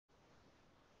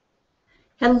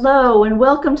Hello and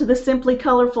welcome to the Simply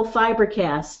Colorful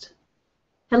FiberCast.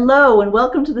 Hello and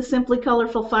welcome to the Simply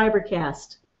Colorful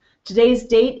FiberCast. Today's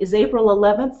date is April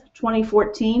 11th,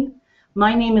 2014.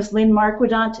 My name is Lynn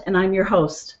Marquidant and I'm your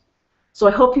host. So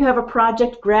I hope you have a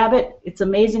project, grab it. It's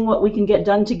amazing what we can get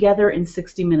done together in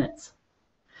 60 minutes.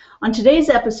 On today's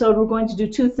episode we're going to do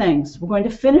two things. We're going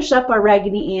to finish up our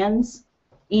Raggedy Ann's,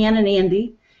 Ann and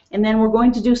Andy, and then we're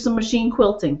going to do some machine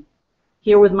quilting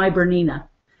here with my Bernina.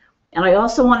 And I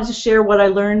also wanted to share what I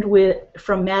learned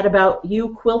from Mad About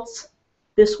You quilts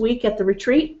this week at the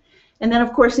retreat. And then,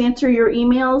 of course, answer your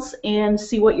emails and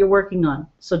see what you're working on.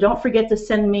 So don't forget to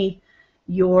send me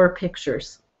your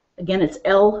pictures. Again, it's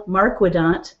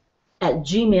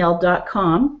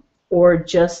lmarquidant@gmail.com, or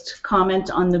just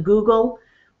comment on the Google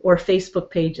or Facebook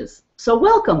pages. So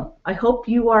welcome. I hope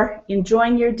you are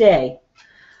enjoying your day.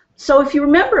 So if you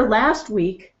remember last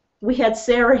week, we had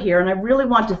Sarah here, and I really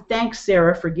want to thank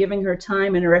Sarah for giving her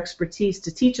time and her expertise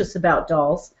to teach us about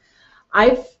dolls.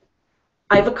 I've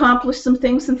accomplished some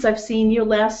things since I've seen you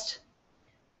last.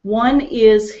 One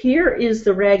is, here is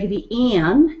the Raggedy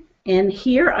Ann, and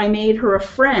here I made her a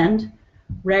friend,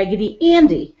 Raggedy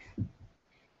Andy.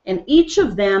 And each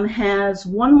of them has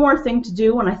one more thing to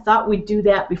do, and I thought we'd do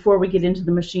that before we get into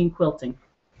the machine quilting.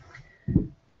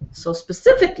 So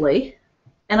specifically,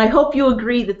 and I hope you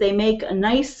agree that they make a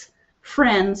nice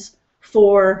friends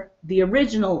for the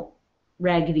original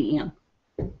Raggedy Ann.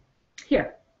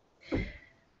 Here.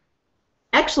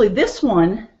 Actually, this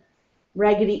one,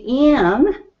 Raggedy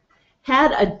Ann,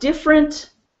 had a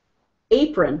different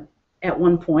apron at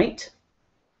one point.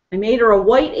 I made her a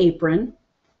white apron,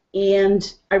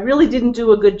 and I really didn't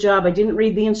do a good job. I didn't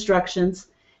read the instructions,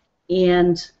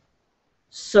 and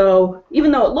so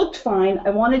even though it looked fine, I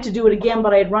wanted to do it again,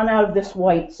 but I had run out of this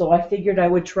white, so I figured I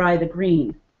would try the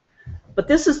green. But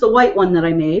this is the white one that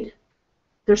I made.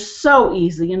 They're so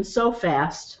easy and so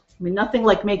fast. I mean, nothing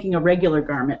like making a regular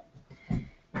garment.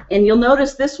 And you'll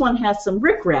notice this one has some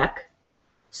rickrack.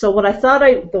 So what I thought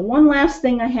the one last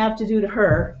thing I have to do to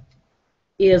her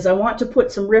is I want to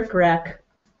put some rickrack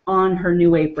on her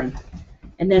new apron.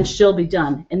 And then she'll be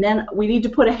done. And then we need to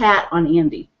put a hat on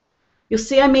Andy. You'll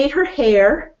see I made her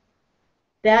hair.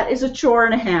 That is a chore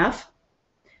and a half.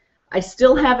 I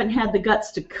still haven't had the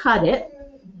guts to cut it,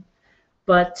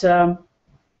 but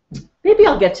maybe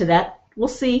I'll get to that. We'll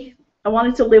see. I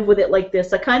wanted to live with it like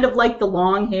this. I kind of like the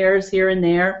long hairs here and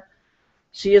there.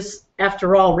 She is,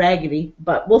 after all, raggedy,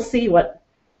 but we'll see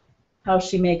how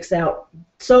she makes out.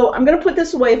 So I'm going to put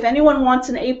this away. If anyone wants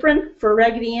an apron for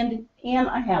Raggedy Ann,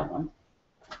 I have one.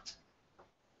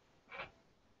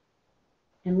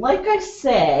 And like I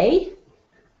say,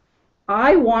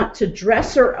 I want to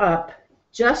dress her up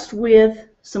just with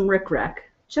some rickrack.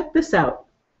 Check this out.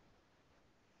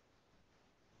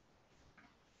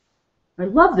 I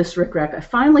love this rickrack. I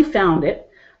finally found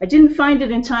it. I didn't find it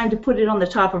in time to put it on the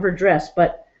top of her dress,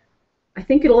 but I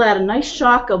think it'll add a nice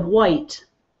shock of white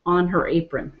on her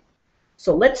apron.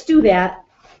 So let's do that,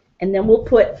 and then we'll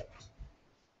put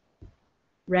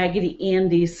Raggedy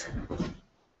Andy's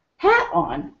hat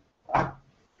on.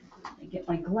 Get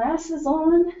my glasses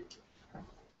on.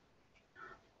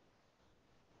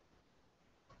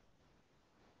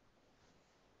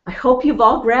 I hope you've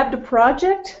all grabbed a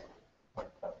project,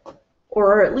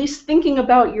 or are at least thinking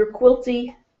about your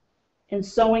quilty and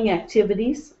sewing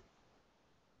activities.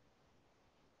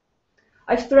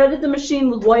 I've threaded the machine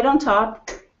with white on top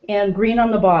and green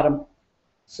on the bottom,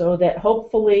 so that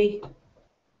hopefully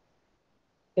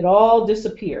it all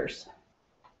disappears.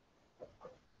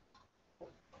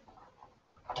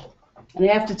 And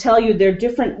I have to tell you, they're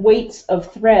different weights of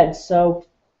thread, so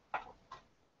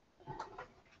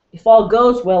if all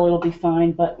goes well, it'll be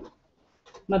fine, but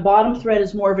my bottom thread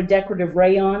is more of a decorative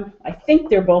rayon. I think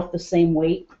they're both the same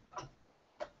weight.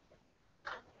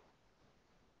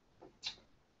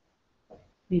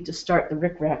 Need to start the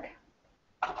rickrack.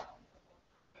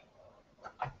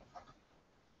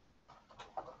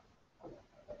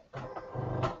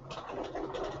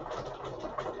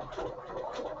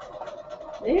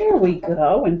 There we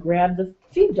go, and grab the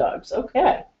feed dogs.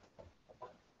 Okay.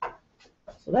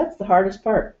 So that's the hardest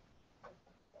part.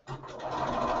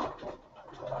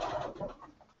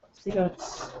 See how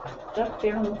it's stuck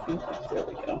there on the feed dogs? There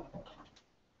we go.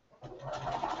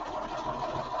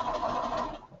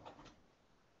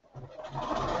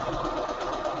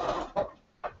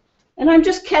 And I'm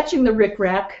just catching the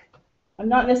rickrack. I'm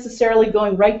not necessarily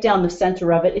going right down the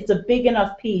center of it. It's a big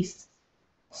enough piece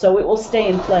so it will stay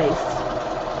in place.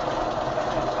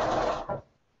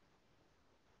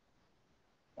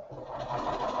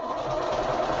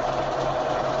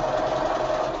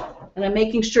 And I'm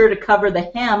making sure to cover the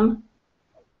hem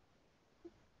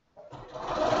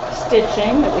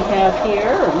stitching that we have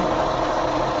here.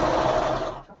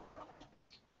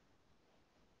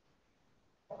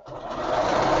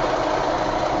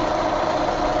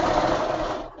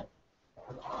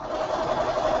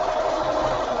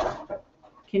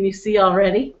 Can you see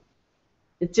already?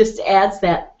 It just adds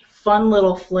that fun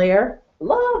little flair.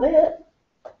 Love it.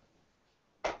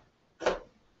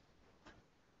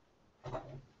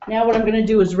 Now what I'm going to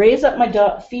do is raise up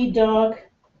my feed dog,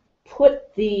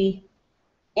 put the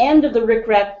end of the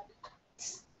rickrack,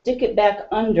 stick it back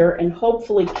under, and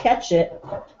hopefully catch it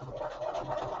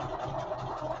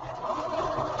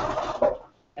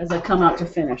as I come out to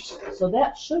finish. So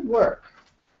that should work.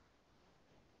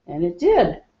 And it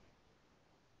did.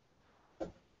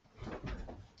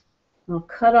 I'll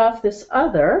cut off this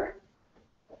other.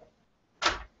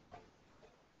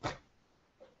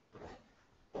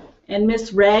 And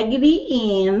Miss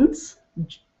Raggedy Ann's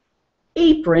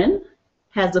apron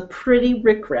has a pretty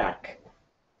rickrack.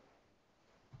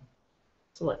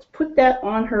 So let's put that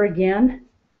on her again.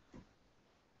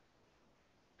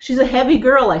 She's a heavy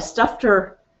girl. I stuffed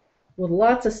her with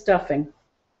lots of stuffing.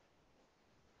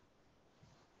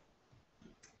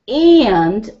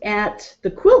 And at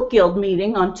the Quilt Guild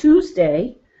meeting on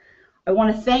Tuesday, I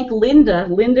want to thank Linda.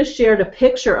 Linda shared a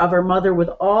picture of her mother with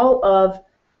all of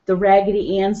the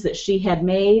Raggedy Anns that she had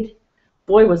made.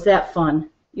 Boy, was that fun.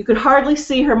 You could hardly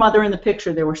see her mother in the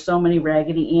picture. There were so many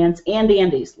Raggedy Anns and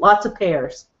Andys, lots of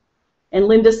pairs. And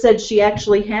Linda said she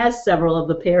actually has several of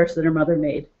the pairs that her mother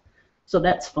made. So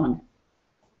that's fun.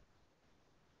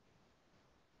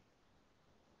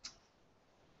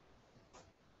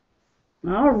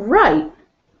 All right.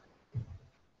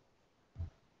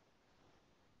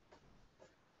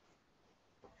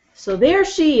 So there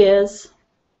she is,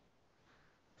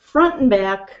 front and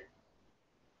back.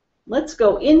 Let's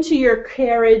go into your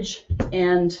carriage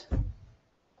and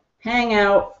hang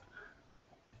out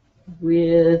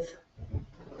with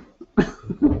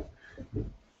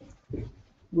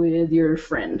with your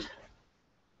friend.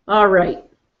 All right.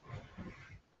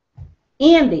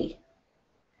 Andy.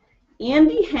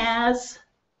 Andy has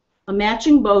a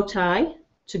matching bow tie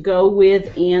to go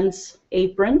with Ann's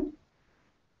apron.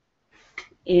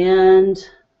 And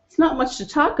it's not much to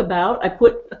talk about. I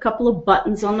put a couple of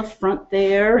buttons on the front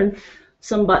there and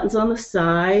some buttons on the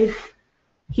side.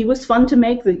 He was fun to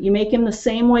make. You make him the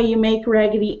same way you make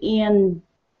Raggedy Ann.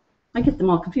 I get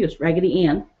them all confused, Raggedy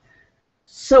Ann.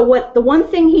 So the one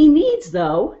thing he needs,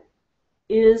 though,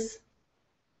 is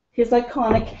his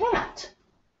iconic hat.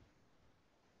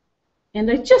 And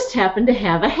I just happen to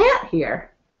have a hat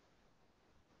here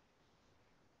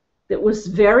that was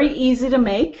very easy to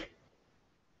make.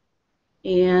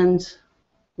 And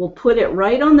we'll put it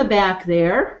right on the back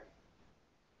there.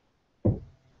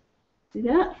 See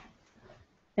that?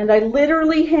 And I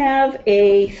literally have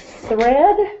a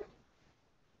thread,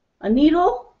 a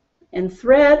needle and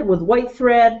thread with white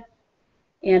thread,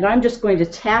 and I'm just going to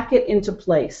tack it into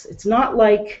place. It's not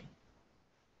like,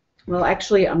 well,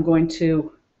 actually I'm going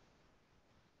to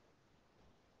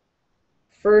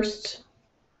first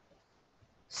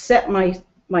set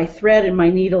my thread and my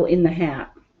needle in the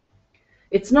hat.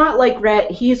 It's not like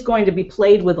he's going to be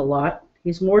played with a lot.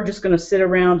 He's more just going to sit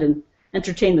around and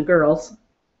entertain the girls.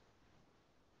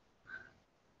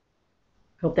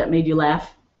 Hope that made you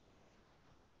laugh.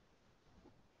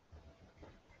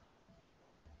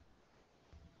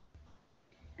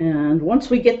 And once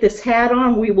we get this hat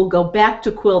on, we will go back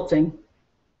to quilting.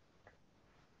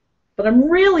 But I'm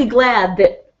really glad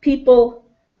that people,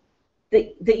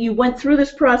 that you went through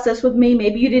this process with me.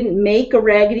 Maybe you didn't make a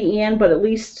Raggedy Ann, but at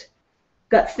least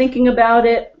got thinking about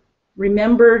it,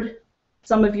 remembered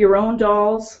some of your own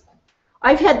dolls.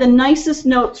 I've had the nicest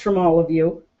notes from all of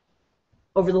you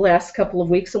over the last couple of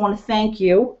weeks. I want to thank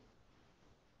you.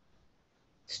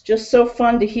 It's just so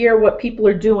fun to hear what people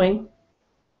are doing.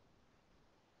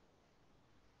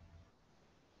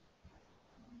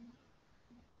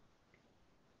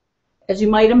 As you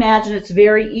might imagine, it's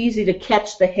very easy to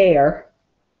catch the hair.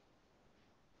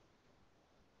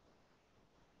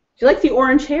 Do you like the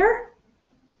orange hair?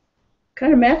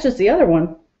 Kind of matches the other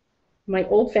one, my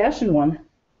old-fashioned one.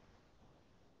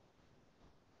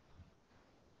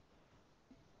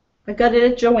 I got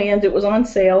it at Joann's. It was on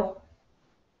sale.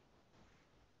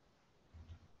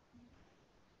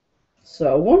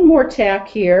 So one more tack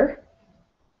here.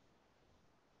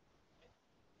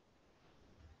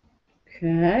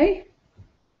 Okay.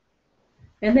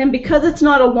 And then because it's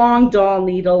not a long doll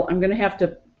needle, I'm going to have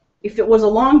to, if it was a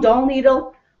long doll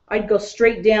needle, I'd go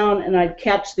straight down and I'd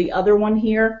catch the other one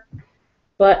here.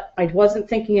 But I wasn't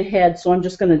thinking ahead, so I'm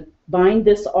just going to bind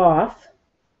this off.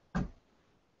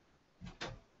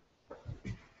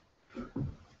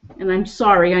 And I'm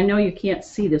sorry, I know you can't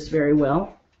see this very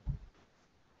well.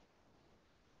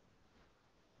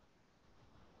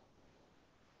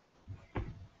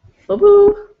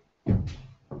 Boo-boo.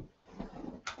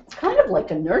 It's kind of like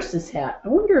a nurse's hat. I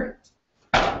wonder,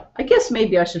 I guess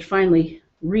maybe I should finally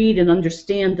read and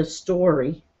understand the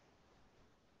story.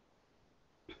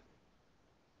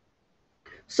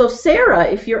 So Sarah,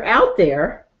 if you're out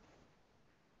there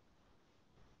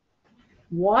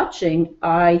watching,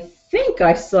 I think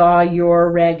I saw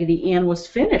your Raggedy Ann was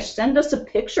finished. Send us a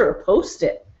picture or post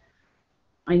it.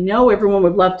 I know everyone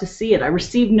would love to see it. I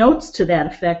received notes to that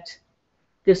effect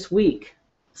this week.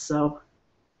 So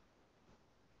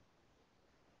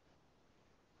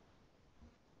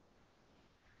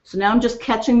now I'm just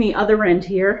catching the other end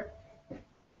here.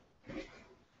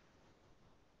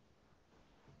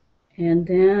 And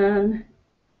then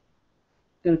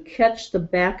I'm going to catch the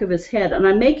back of his head. And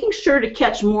I'm making sure to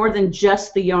catch more than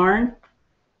just the yarn.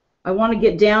 I want to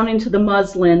get down into the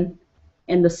muslin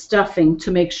and the stuffing to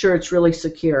make sure it's really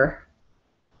secure.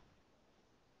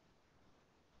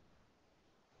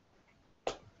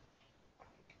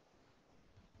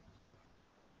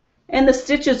 And the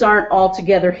stitches aren't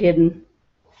altogether hidden.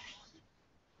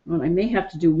 Well, I may have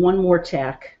to do one more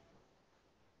tack.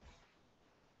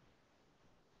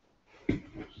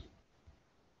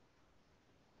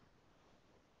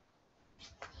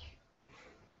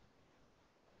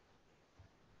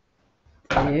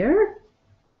 There.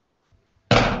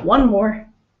 One more.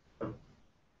 And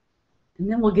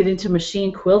then we'll get into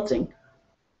machine quilting.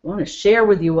 I want to share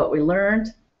with you what we learned.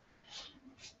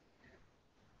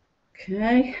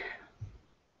 Okay.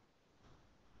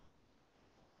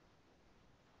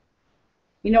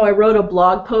 You know, I wrote a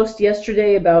blog post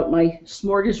yesterday about my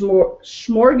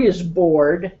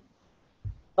smorgasbord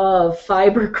of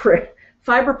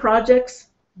fiber projects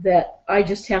that I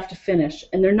just have to finish.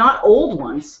 And they're not old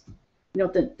ones. You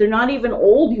know, they're not even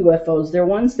old UFOs. They're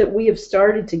ones that we have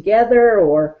started together,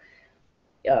 or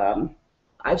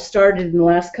I've started in the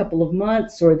last couple of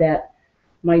months, or that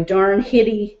my darn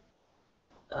hitty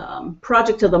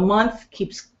project of the month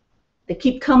they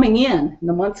keep coming in, and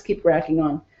the months keep racking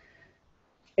on.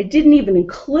 I didn't even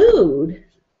include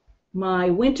my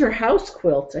winter house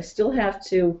quilt. I still have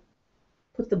to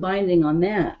put the binding on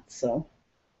that. So,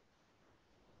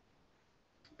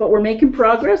 but we're making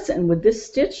progress, and with this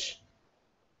stitch,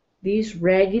 these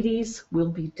raggities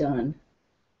will be done.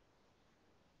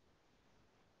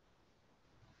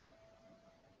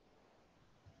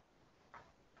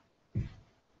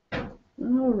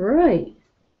 All right.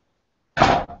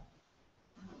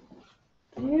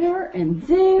 There and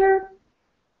there.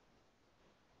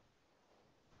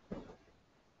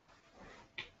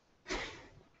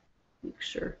 Make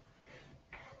sure.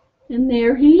 And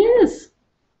there he is.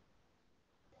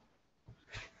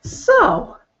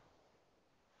 So,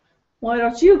 why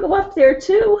don't you go up there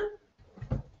too?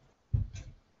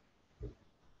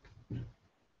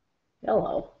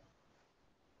 Hello.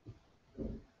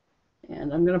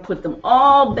 And I'm going to put them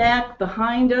all back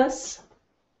behind us.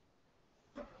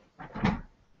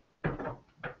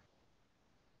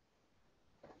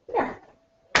 Yeah.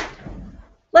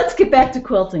 Let's get back to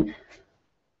quilting.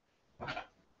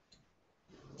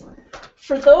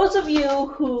 For those of you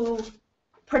who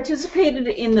participated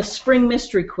in the spring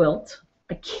mystery quilt,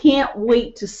 I can't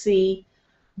wait to see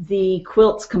the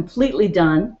quilts completely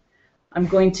done. I'm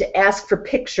going to ask for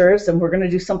pictures, and we're going to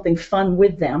do something fun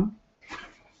with them.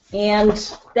 And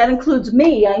that includes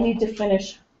me. I need to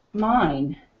finish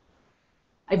mine.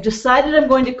 I've decided I'm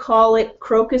going to call it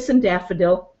Crocus and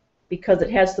Daffodil because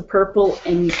it has the purple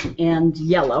and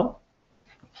yellow.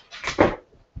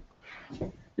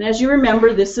 And as you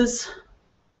remember, this is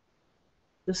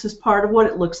part of what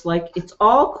it looks like. It's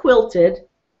all quilted.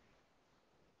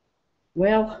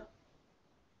 Well,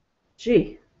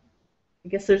 gee, I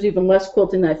guess there's even less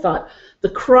quilting than I thought. The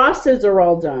crosses are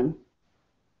all done.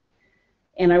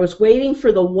 And I was waiting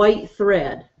for the white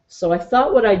thread. So I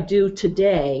thought what I'd do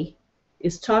today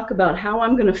is talk about how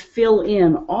I'm going to fill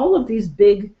in all of these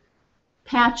big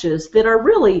patches that are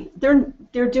really,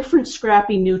 they're different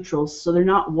scrappy neutrals, so they're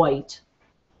not white.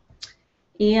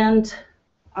 And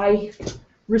I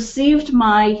received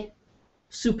my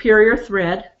superior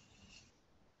thread,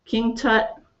 King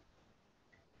Tut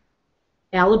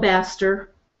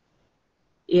Alabaster.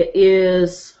 It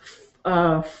is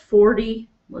 40,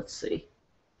 let's see.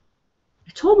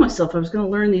 I told myself I was going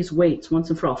to learn these weights once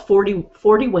and for all.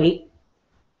 40 weight.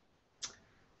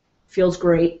 Feels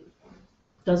great.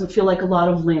 Doesn't feel like a lot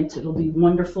of lint. It'll be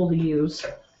wonderful to use.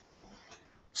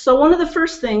 So one of the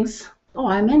first things, oh,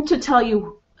 I meant to tell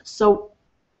you, so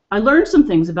I learned some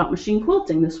things about machine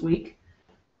quilting this week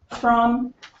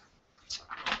from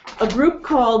a group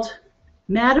called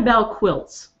Mad About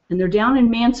Quilts, and they're down in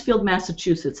Mansfield,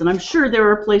 Massachusetts. And I'm sure there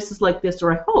are places like this,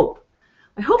 or I hope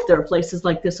there are places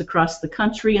like this across the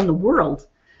country and the world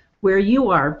where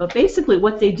you are. But basically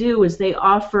what they do is they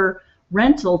offer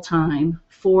rental time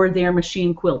for their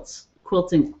machine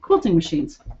quilting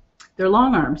machines. They're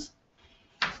long arms.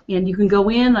 And you can go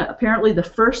in, apparently the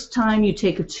first time you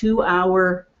take a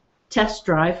 2-hour test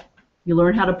drive, you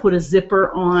learn how to put a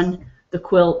zipper on the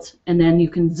quilt, and then you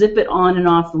can zip it on and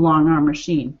off the long arm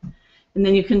machine. And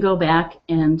then you can go back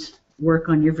and work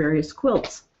on your various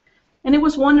quilts. And it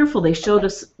was wonderful. They showed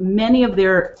us many of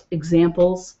their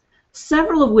examples,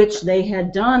 several of which they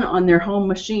had done on their home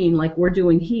machine, like we're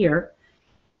doing here,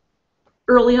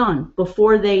 early on,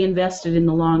 before they invested in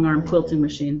the long arm quilting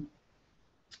machine.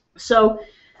 So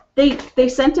they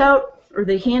sent out, or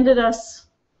they handed us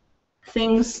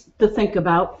things to think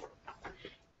about,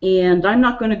 and I'm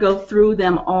not going to go through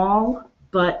them all,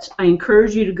 but I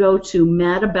encourage you to go to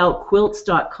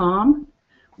madaboutquilts.com,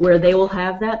 where they will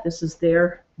have that. This is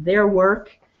their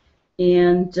work,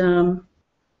 and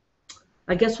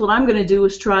I guess what I'm going to do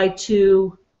is try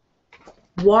to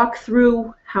walk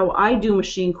through how I do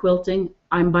machine quilting.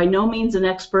 I'm by no means an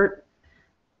expert,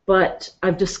 but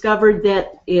I've discovered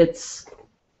that it's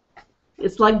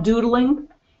like doodling,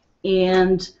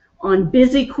 and on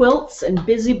busy quilts and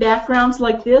busy backgrounds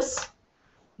like this,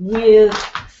 with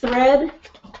thread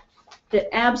that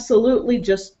absolutely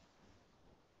just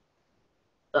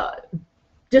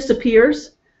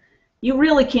disappears, you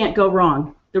really can't go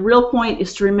wrong. The real point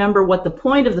is to remember what the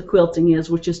point of the quilting is,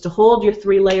 which is to hold your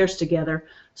 3 layers together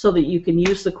so that you can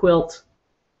use the quilt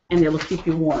and it'll keep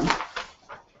you warm.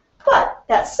 But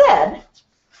that said,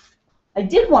 I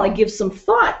did want to give some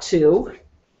thought to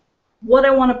what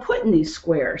I want to put in these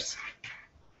squares.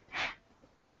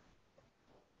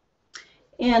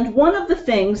 And one of the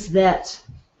things that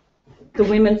the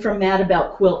women from Mad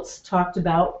About Quilts talked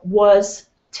about was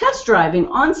test driving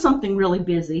on something really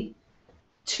busy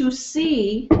to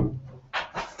see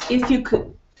if you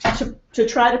could, to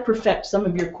try to perfect some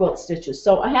of your quilt stitches.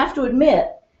 So I have to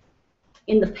admit,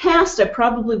 in the past I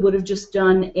probably would have just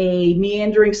done a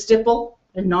meandering stipple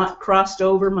and not crossed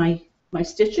over my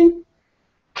stitching.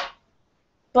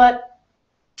 But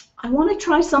I want to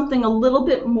try something a little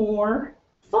bit more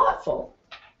thoughtful.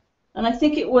 And I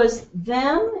think it was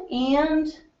them and,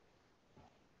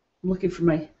 I'm looking for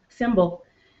my thimble.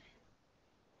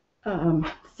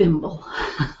 Thimble.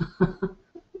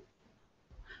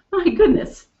 My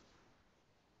goodness.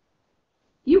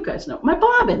 You guys know. My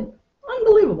bobbin.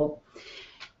 Unbelievable.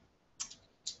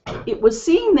 It was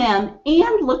seeing them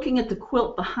and looking at the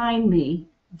quilt behind me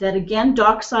that, again,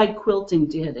 Dockside Quilting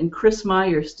did and Chris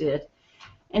Myers did.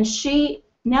 And she,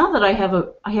 now that I have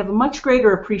a much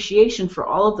greater appreciation for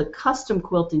all of the custom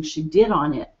quilting she did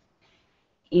on it.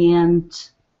 And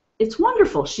it's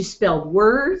wonderful. She spelled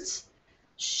words.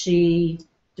 She,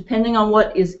 depending on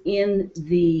what is in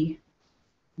the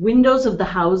windows of the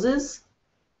houses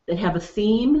that have a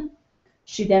theme,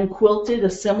 she then quilted a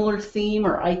similar theme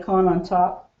or icon on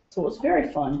top. So it was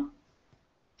very fun.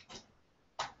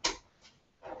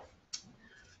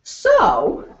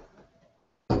 So,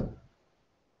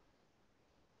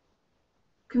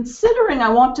 considering I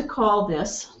want to call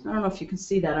this, I don't know if you can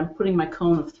see that, I'm putting my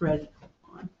cone of thread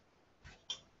on,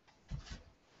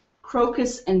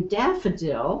 Crocus and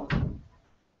Daffodil,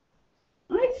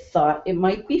 I thought it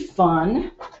might be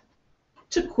fun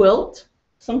to quilt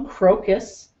some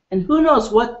crocus, and who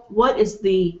knows what is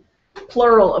the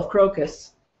plural of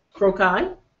crocus?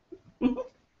 Croci?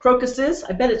 Crocuses?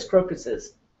 I bet it's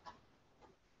crocuses.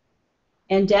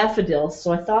 And daffodils,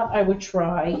 so I thought I would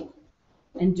try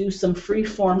and do some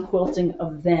free-form quilting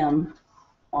of them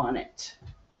on it.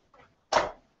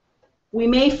 We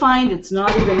may find it's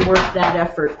not even worth that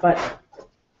effort, but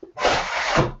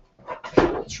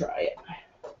we'll try it.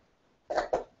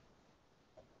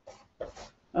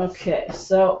 Okay,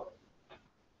 so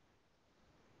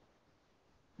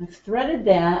I've threaded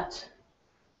that.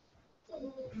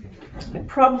 I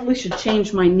probably should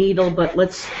change my needle, but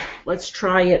let's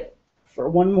try it for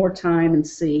one more time and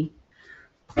see.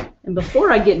 And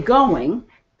before I get going,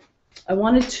 I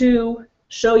wanted to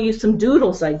show you some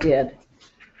doodles I did.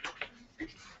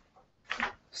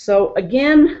 So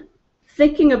again,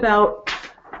 thinking about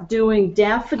doing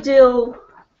daffodil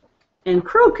and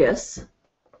crocus,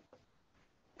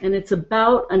 and it's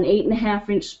about an 8.5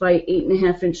 inch by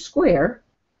 8.5 inch square.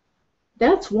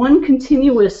 That's one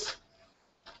continuous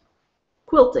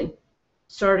quilting,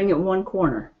 starting at one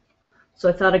corner. So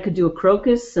I thought I could do a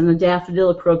crocus and a daffodil,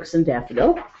 a crocus and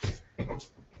daffodil.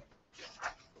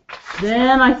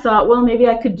 Then I thought, well, maybe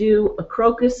I could do a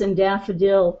crocus and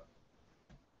daffodil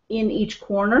in each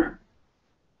corner.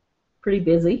 Pretty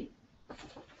busy.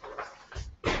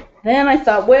 Then I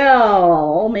thought,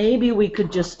 well, maybe we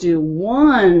could just do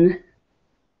one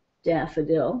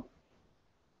daffodil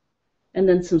and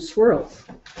then some swirls.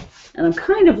 And I'm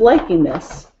kind of liking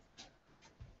this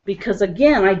because,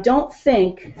 again, I don't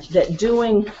think that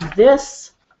doing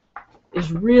this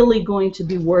is really going to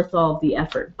be worth all the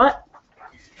effort. But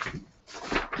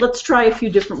let's try a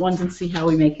few different ones and see how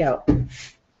we make out.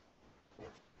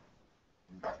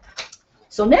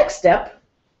 So next step,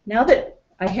 now that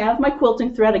I have my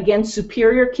quilting thread, again,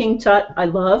 Superior King Tut, I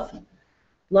love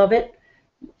it.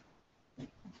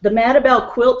 The Mad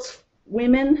About Quilts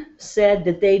women said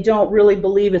that they don't really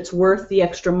believe it's worth the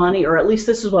extra money, or at least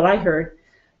this is what I heard.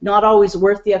 Not always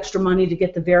worth the extra money to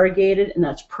get the variegated, and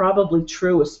that's probably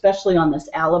true, especially on this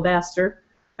alabaster.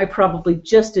 I probably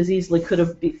just as easily could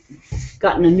have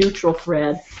gotten a neutral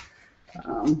thread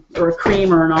or a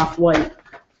cream or an off-white,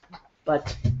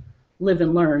 but live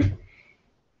and learn.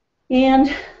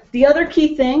 And the other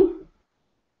key thing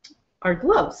are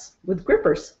gloves with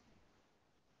grippers.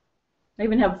 I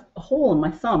even have a hole in my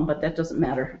thumb, but that doesn't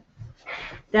matter.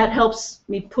 That helps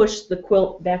me push the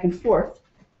quilt back and forth.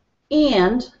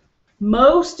 And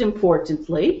most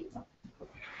importantly,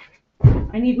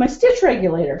 I need my stitch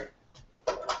regulator.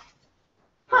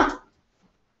 Huh.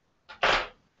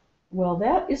 Well,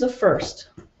 that is a first.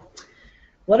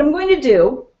 What I'm going to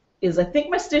do is I think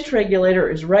my stitch regulator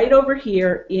is right over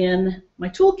here in my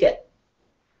toolkit.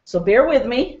 So bear with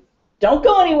me. Don't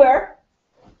go anywhere.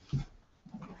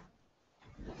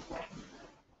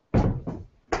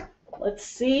 Let's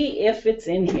see if it's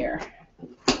in here.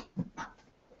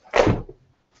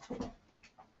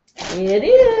 It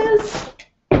is.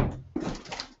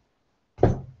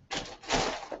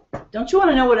 Don't you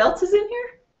want to know what else is in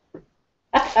here?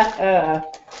 A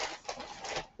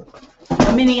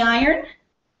mini iron.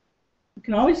 You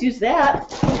can always use that.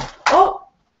 Oh,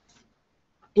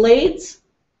 blades.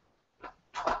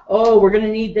 Oh, we're going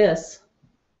to need this.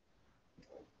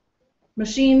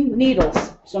 Machine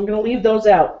needles. So I'm going to leave those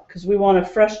out because we want a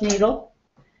fresh needle.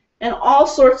 And all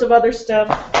sorts of other stuff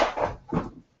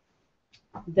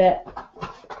that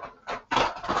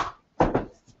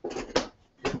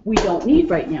we don't need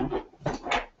right now.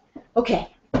 Okay.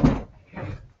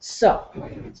 So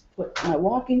let's put my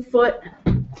walking foot.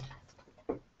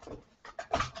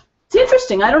 It's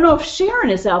interesting. I don't know if Sharon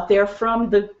is out there from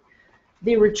the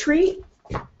retreat.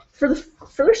 For the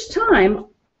first time,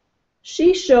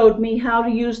 she showed me how to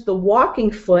use the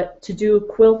walking foot to do a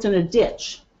quilt in a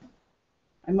ditch.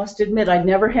 I must admit, I'd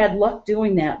never had luck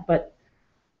doing that, but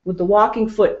with the walking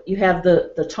foot, you have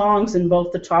the tongs in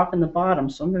both the top and the bottom,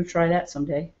 so I'm going to try that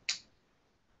someday.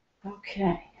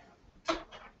 Okay.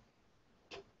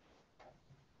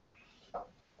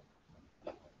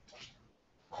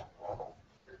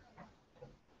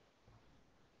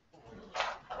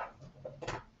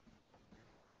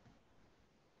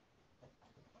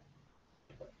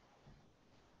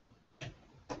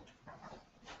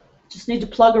 Just need to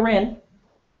plug her in.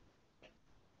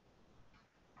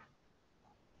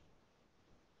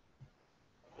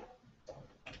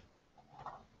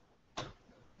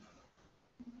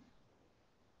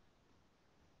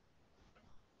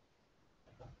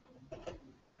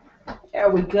 There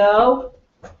we go.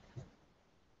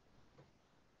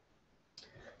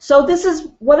 So this is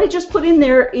what I just put in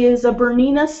there is a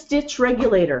Bernina stitch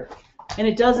regulator, and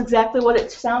it does exactly what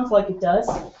it sounds like it does.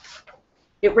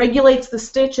 It regulates the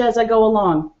stitch as I go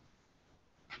along.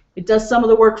 It does some of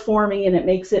the work for me, and it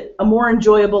makes it a more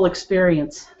enjoyable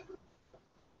experience.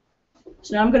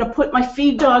 So now I'm going to put my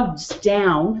feed dogs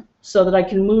down so that I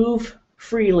can move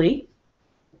freely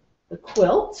the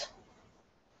quilt.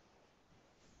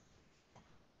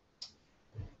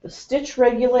 The stitch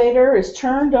regulator is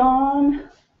turned on.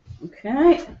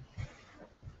 Okay.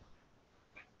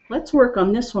 Let's work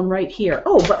on this one right here.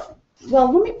 Oh, but,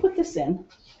 well, let me put this in.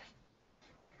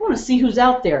 I want to see who's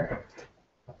out there.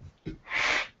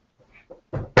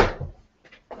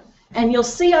 And you'll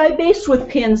see I base with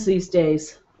pins these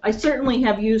days. I certainly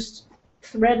have used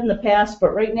thread in the past,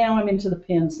 but right now I'm into the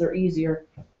pins. They're easier.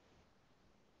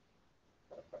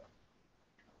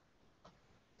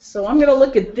 So I'm going to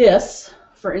look at this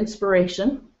for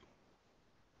inspiration.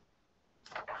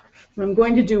 And I'm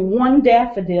going to do one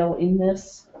daffodil in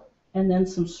this and then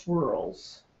some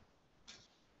swirls.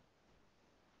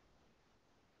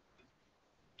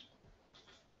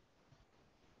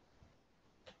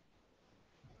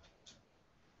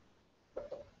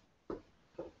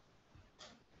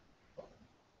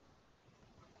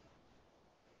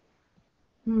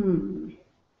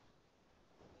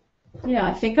 Yeah,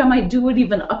 I think I might do it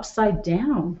even upside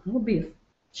down. That'll be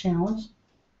challenge.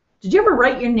 Did you ever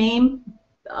write your name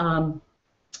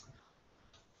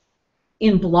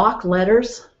in block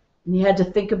letters, and you had to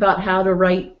think about how to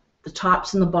write the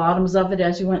tops and the bottoms of it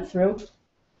as you went through? It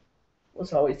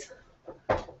was always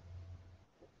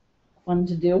fun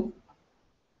to do.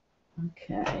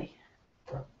 Okay.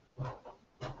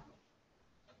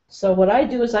 So what I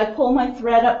do is I pull my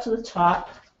thread up to the top.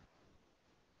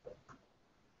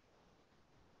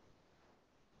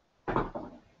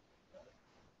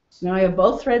 So now I have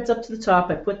both threads up to the top.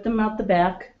 I put them out the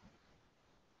back.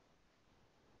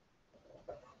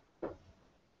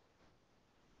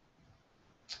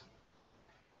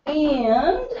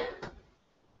 And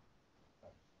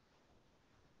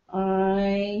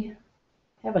I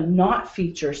have a knot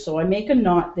feature, so I make a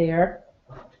knot there.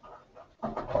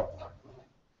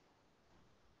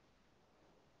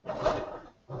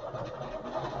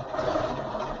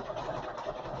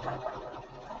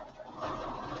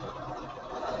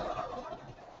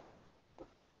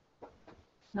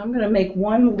 Now I'm going to make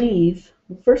one leave.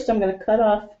 First I'm going to cut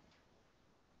off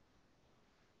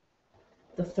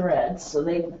the threads so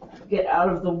they get out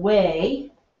of the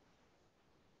way.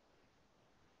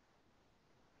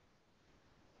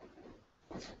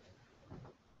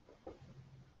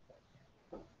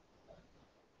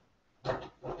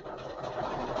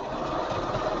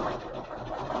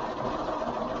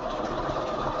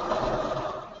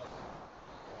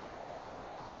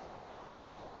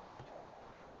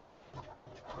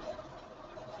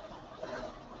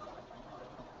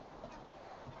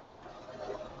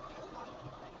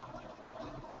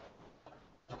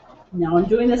 Now I'm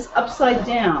doing this upside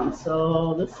down,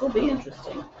 so this will be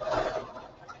interesting. All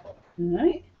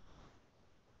right.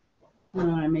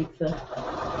 Now I make the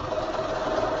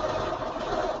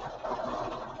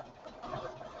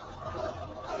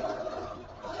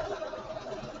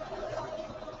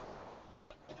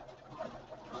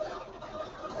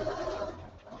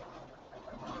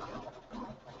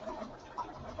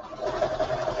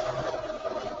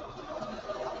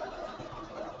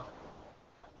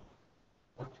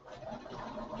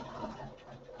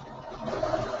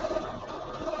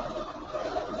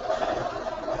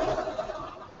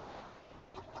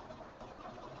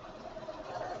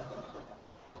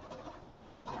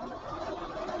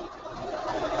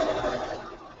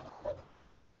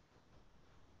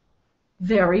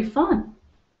very fun.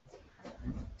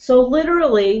 So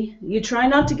literally, you try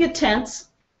not to get tense,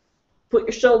 put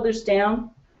your shoulders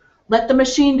down, let the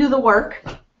machine do the work.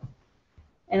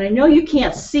 And I know you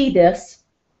can't see this,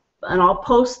 and I'll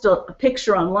post a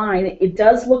picture online. It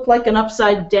does look like an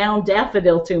upside down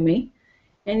daffodil to me,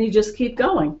 and you just keep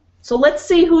going. So let's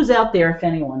see who's out there, if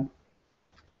anyone.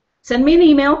 Send me an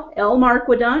email,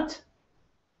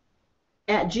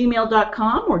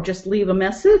 lmarquidot@gmail.com, or just leave a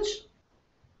message.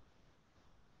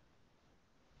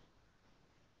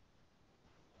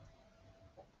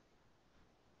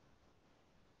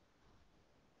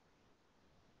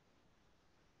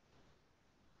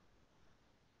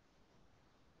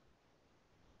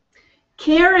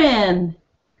 Karen,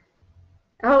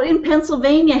 out in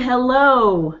Pennsylvania,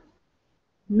 hello.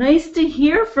 Nice to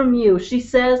hear from you. She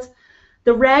says,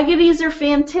 the Raggedies are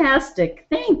fantastic.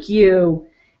 Thank you.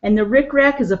 And the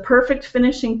rickrack is a perfect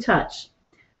finishing touch.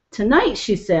 Tonight,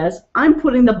 she says, I'm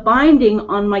putting the binding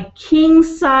on my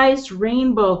king-sized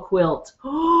rainbow quilt.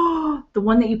 Oh, the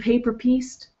one that you paper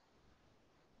pieced?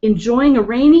 Enjoying a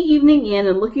rainy evening in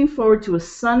and looking forward to a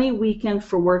sunny weekend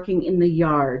for working in the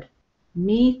yard.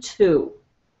 Me too.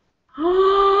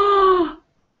 Oh,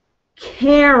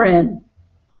 Karen.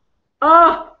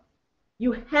 Oh,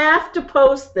 you have to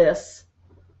post this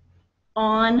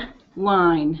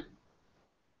online.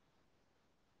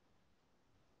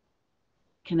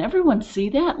 Can everyone see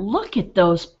that? Look at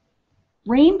those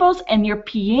rainbows and your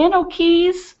piano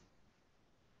keys.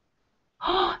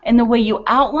 Oh, and the way you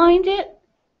outlined it.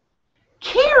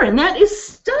 Karen, that is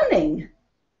stunning.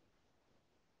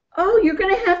 Oh, you're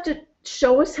going to have to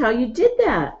show us how you did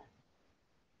that.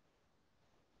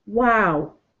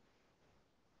 Wow.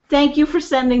 Thank you for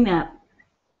sending that.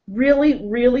 Really,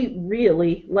 really,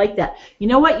 really like that. You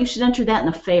know what? You should enter that in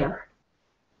a fair.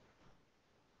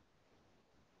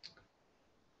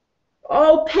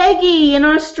 Oh, Peggy in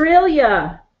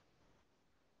Australia.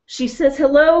 She says,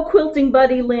 hello, quilting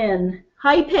buddy Lynn.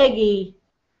 Hi, Peggy.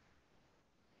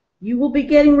 You will be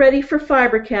getting ready for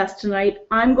FiberCast tonight.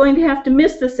 I'm going to have to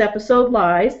miss this episode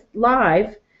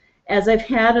live as I've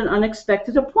had an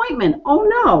unexpected appointment. Oh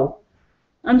no,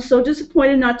 I'm so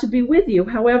disappointed not to be with you.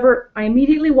 However, I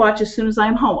immediately watch as soon as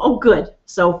I'm home. Oh good,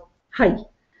 so hi.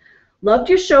 Loved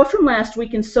your show from last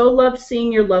week and so loved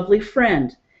seeing your lovely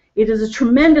friend. It is a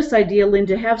tremendous idea, Lynn,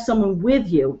 to have someone with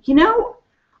you. You know,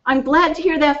 I'm glad to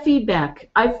hear that feedback.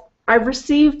 I've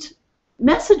received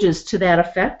messages to that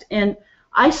effect, and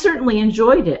I certainly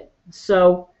enjoyed it.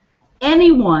 So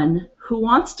anyone who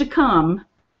wants to come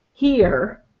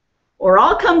here, or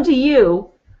I'll come to you,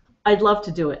 I'd love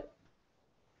to do it.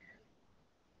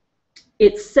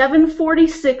 It's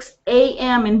 7:46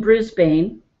 a.m. in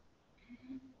Brisbane,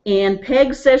 and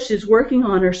Peg says she's working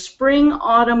on her Spring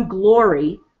Autumn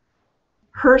Glory,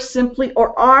 our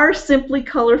Simply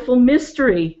Colorful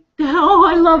Mystery. Oh,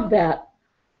 I love that.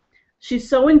 She's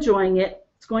so enjoying it.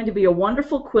 It's going to be a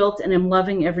wonderful quilt, and I'm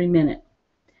loving every minute.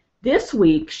 This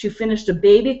week, she finished a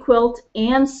baby quilt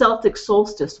and Celtic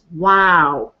Solstice.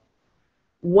 Wow.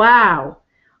 Wow.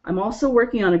 I'm also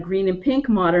working on a green and pink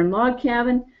modern log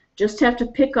cabin. Just have to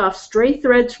pick off stray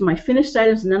threads from my finished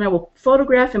items, and then I will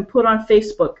photograph and put on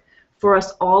Facebook for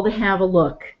us all to have a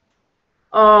look.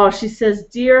 Oh, she says,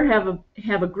 dear, have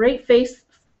a great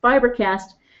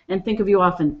FiberCast, and think of you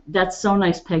often. That's so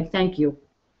nice, Peg. Thank you.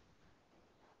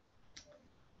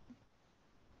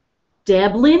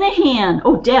 Deb Linehan.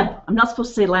 Oh, Deb. I'm not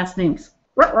supposed to say last names.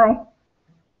 Ruh-roh.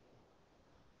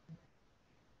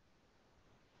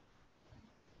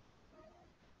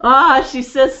 She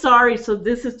says sorry. So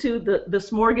this is to the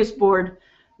Smorgasbord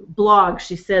blog.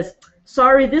 She says,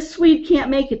 sorry, this Swede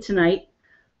can't make it tonight.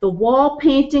 The wall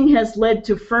painting has led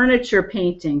to furniture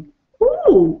painting.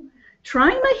 Ooh,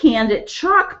 trying my hand at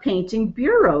chalk painting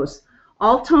bureaus.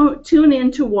 I'll tune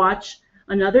in to watch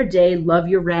another day. Love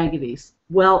your Raggities.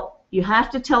 Well, you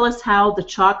have to tell us how the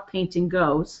chalk painting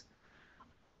goes.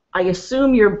 I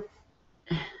assume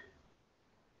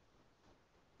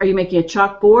are you making a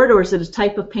chalkboard, or is it a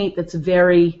type of paint that's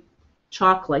very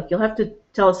chalk-like? You'll have to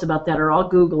tell us about that, or I'll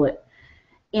Google it.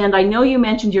 And I know you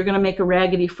mentioned you're going to make a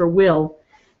Raggedy for Will.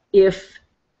 If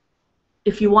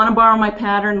you want to borrow my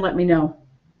pattern, let me know.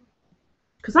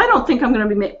 Because I don't think I'm going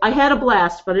to be I had a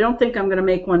blast, but I don't think I'm going to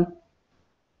make one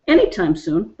anytime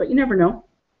soon, but you never know.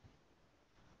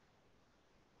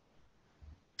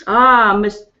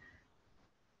 Miss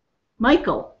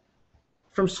Michael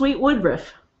from Sweet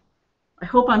Woodruff. I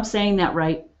hope I'm saying that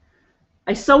right.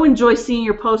 I so enjoy seeing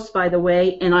your posts, by the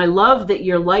way, and I love that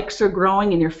your likes are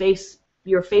growing and your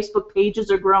Facebook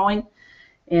pages are growing.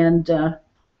 And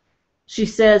she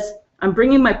says, I'm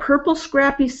bringing my Purple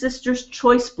Scrappy Sisters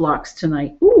choice blocks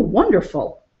tonight. Ooh,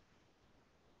 wonderful.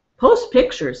 Post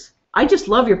pictures. I just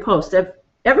love your posts.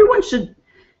 Everyone should,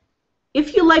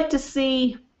 if you like to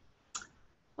see,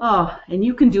 and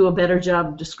you can do a better job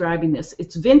of describing this.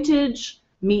 It's vintage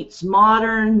meets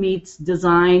modern meets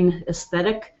design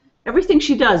aesthetic. Everything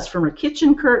she does, from her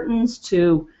kitchen curtains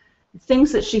to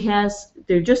things that she has,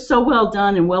 they're just so well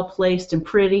done and well placed and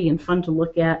pretty and fun to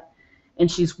look at. And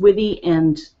she's witty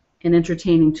and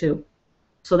entertaining too.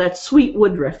 So that's Sweet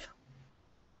Woodruff.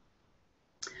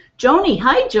 Joni,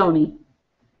 hi Joni.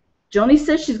 Joni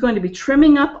says she's going to be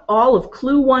trimming up all of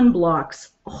Clue 1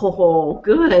 blocks. Oh,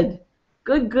 good.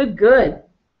 Good, good, good.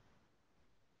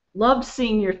 Loved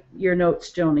seeing your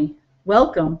notes, Joni.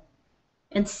 Welcome.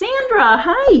 And Sandra,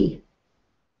 hi.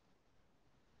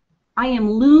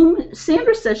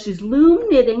 Sandra says she's loom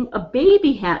knitting a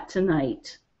baby hat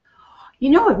tonight.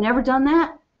 You know, I've never done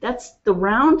that. That's the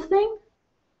round thing.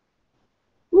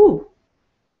 Ooh,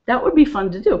 that would be fun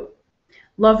to do.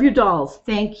 Love your dolls.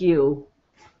 Thank you.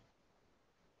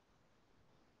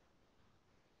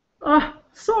 Oh,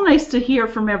 so nice to hear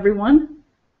from everyone.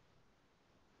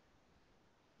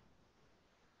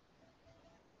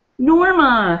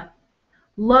 Norma,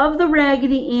 love the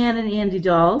Raggedy Ann and Andy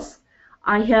dolls.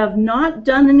 I have not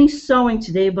done any sewing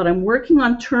today, but I'm working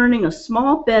on turning a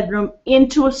small bedroom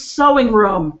into a sewing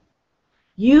room.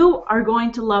 You are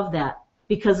going to love that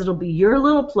because it'll be your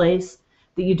little place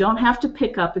that you don't have to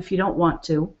pick up if you don't want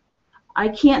to. I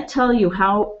can't tell you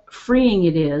how freeing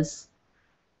it is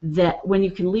that when you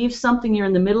can leave something, you're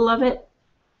in the middle of it,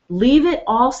 leave it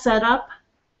all set up,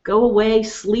 go away,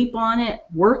 sleep on it,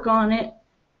 work on it.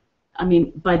 I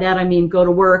mean, by that I mean go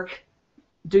to work,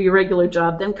 do your regular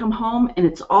job, then come home, and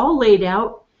it's all laid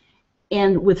out.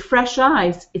 And with fresh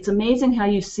eyes, it's amazing how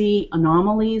you see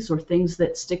anomalies or things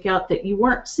that stick out that you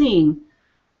weren't seeing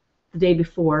the day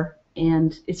before.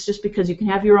 And it's just because you can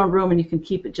have your own room and you can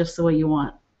keep it just the way you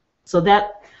want. So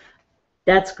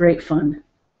that's great fun.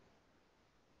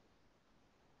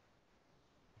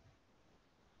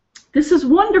 This is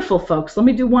wonderful, folks. Let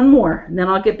me do one more, and then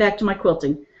I'll get back to my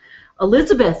quilting.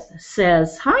 Elizabeth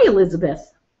says, hi,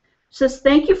 Elizabeth. Says,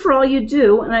 thank you for all you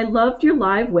do, and I loved your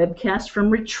live webcast from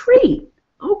retreat.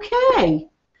 Okay.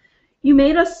 You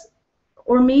made us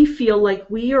or me feel like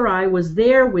we or I was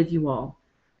there with you all.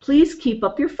 Please keep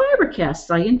up your FiberCasts.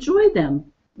 I enjoy them.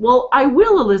 Well, I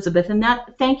will, Elizabeth, and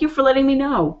thank you for letting me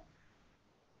know.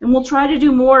 And we'll try to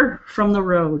do more from the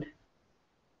road.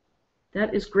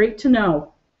 That is great to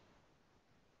know.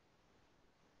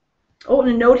 Oh, and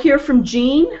a note here from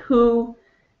Jean, who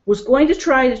was going to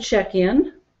try to check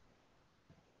in.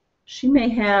 She may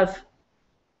have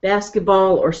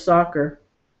basketball or soccer.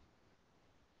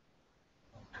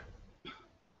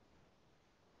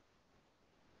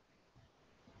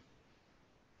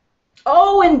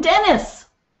 Oh, and Dennis!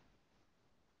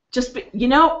 Just, you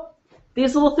know,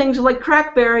 these little things are like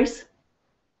crackberries. In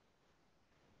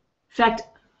fact,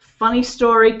 funny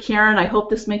story, Karen, I hope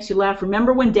this makes you laugh.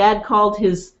 Remember when Dad called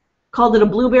it a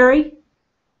blueberry?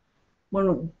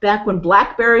 Back when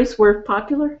blackberries were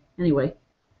popular? Anyway,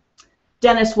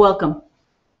 Dennis, welcome.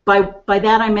 By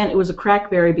that I meant it was a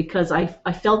crackberry because I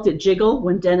felt it jiggle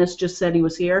when Dennis just said he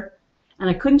was here, and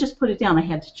I couldn't just put it down. I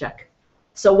had to check.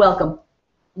 So welcome.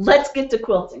 Let's get to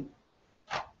quilting.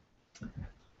 Let's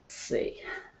see.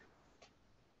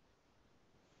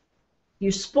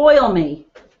 You spoil me.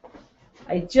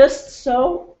 I just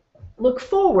so look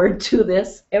forward to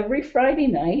this every Friday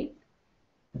night.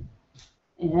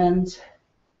 And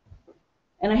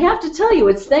I have to tell you,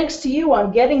 it's thanks to you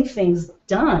I'm getting things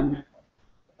done.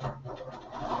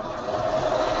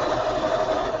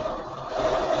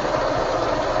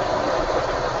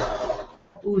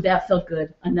 Ooh, that felt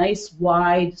good. A nice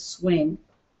wide swing.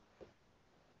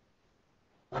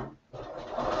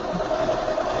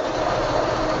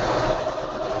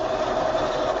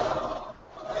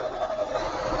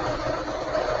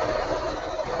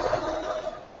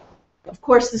 Of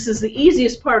course, this is the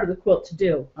easiest part of the quilt to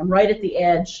do. I'm right at the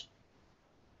edge,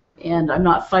 and I'm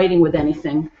not fighting with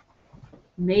anything.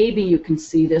 Maybe you can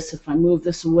see this if I move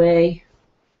this away.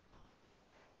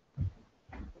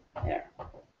 There.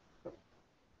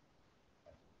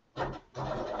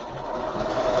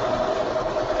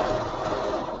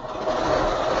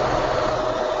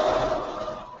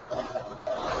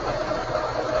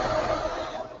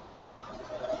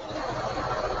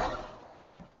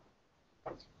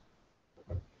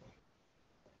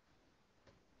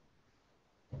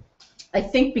 I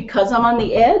think because I'm on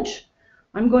the edge,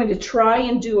 I'm going to try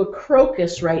and do a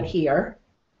crocus right here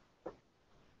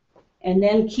and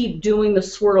then keep doing the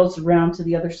swirls around to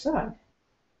the other side.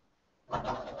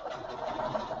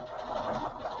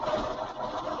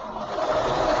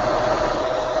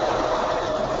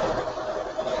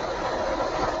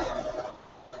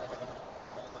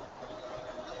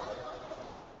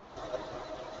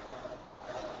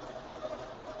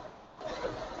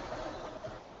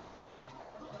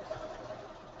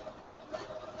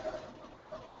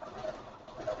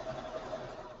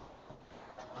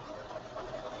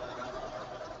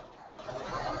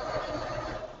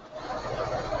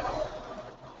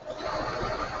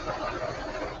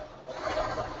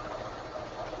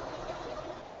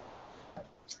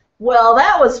 Well,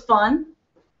 that was fun.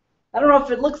 I don't know if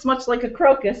it looks much like a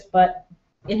crocus, but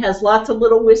it has lots of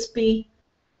little wispy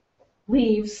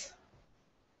leaves.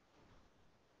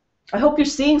 I hope you're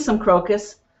seeing some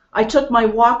crocus. I took my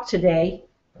walk today.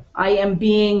 I am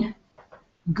being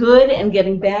good and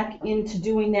getting back into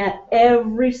doing that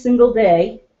every single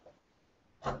day.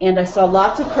 And I saw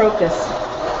lots of crocus.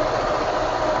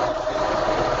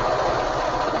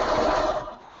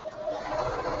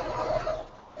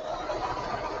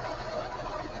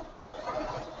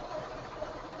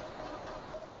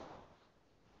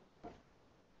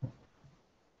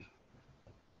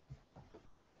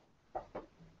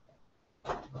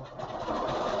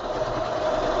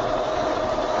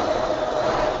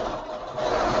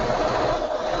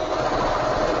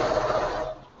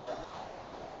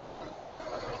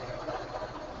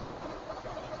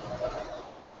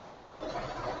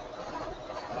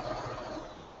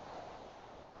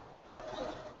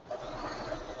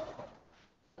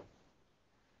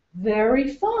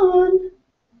 Very fun.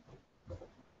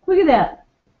 Look at that.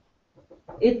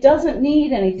 It doesn't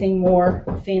need anything more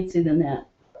fancy than that.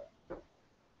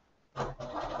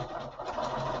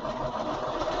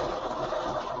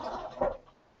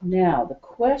 Now, the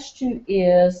question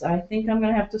is, I think I'm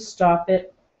going to have to stop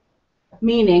it,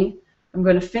 meaning I'm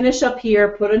going to finish up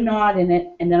here, put a knot in it,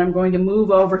 and then I'm going to move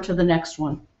over to the next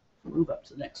one. Move up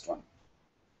to the next one.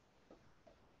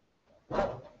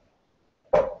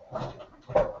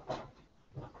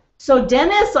 So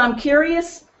Dennis, I'm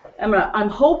curious, I'm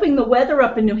hoping the weather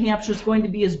up in New Hampshire is going to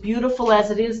be as beautiful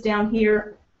as it is down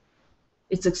here.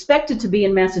 It's expected to be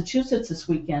in Massachusetts this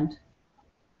weekend.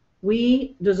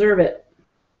 We deserve it.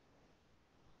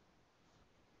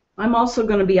 I'm also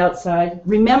going to be outside.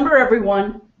 Remember,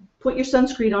 everyone, put your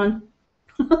sunscreen on.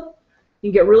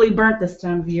 You get really burnt this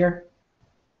time of year.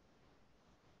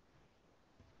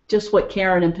 just what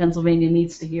Karen in Pennsylvania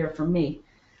needs to hear from me.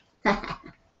 But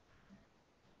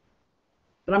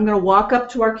I'm going to walk up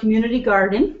to our community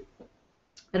garden.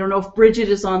 I don't know if Bridget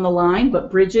is on the line, but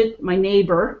Bridget, my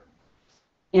neighbor,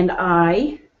 and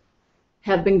I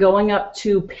have been going up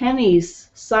to Penny's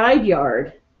side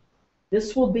yard.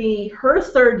 This will be her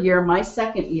 3rd year, my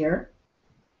 2nd year,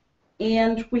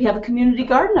 and we have a community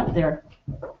garden up there.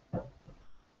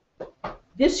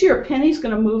 This year, Penny's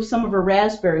going to move some of her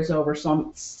raspberries over, so I'm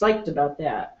psyched about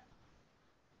that.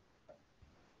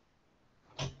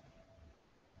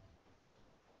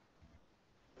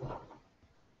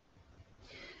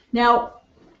 Now,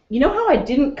 you know how I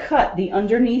didn't cut the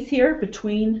underneath here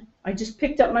between, I just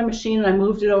picked up my machine and I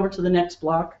moved it over to the next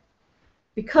block?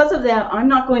 Because of that, I'm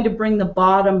not going to bring the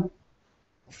bottom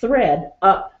thread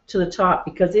up to the top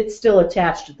because it's still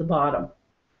attached at the bottom.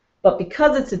 But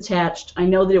because it's attached, I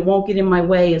know that it won't get in my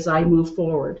way as I move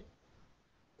forward,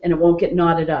 and it won't get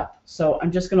knotted up. So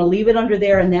I'm just going to leave it under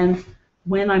there, and then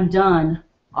when I'm done,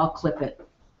 I'll clip it.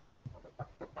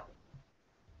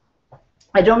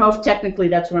 I don't know if technically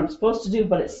that's what I'm supposed to do,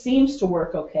 but it seems to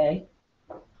work okay.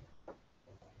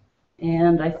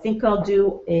 And I think I'll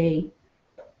do a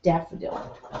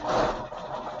daffodil.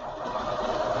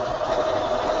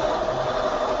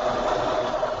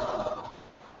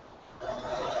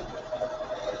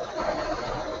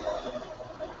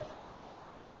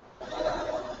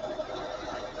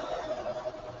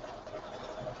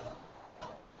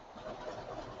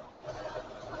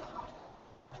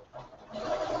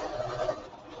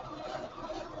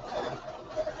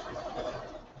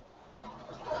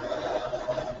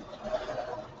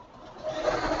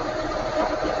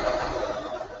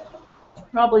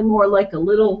 Probably more like a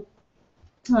little,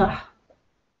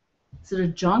 is it a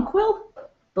jonquil?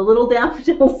 The little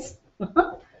daffodils?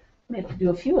 May have to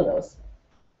do a few of those.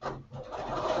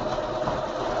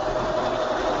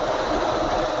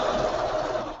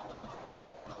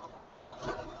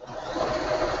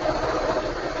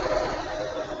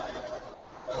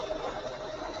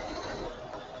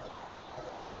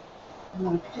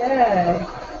 Okay.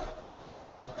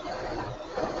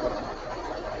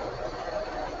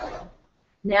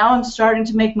 Now I'm starting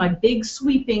to make my big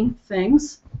sweeping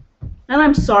things. And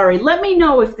I'm sorry, let me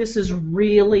know if this is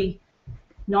really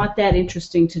not that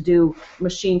interesting to do,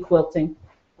 machine quilting.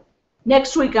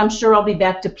 Next week I'm sure I'll be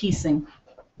back to piecing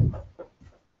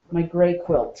my gray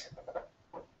quilt.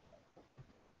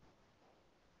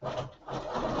 I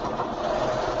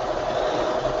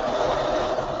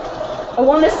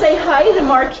want to say hi to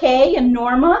Marquet and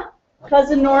Norma.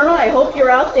 Cousin Norma, I hope you're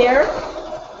out there.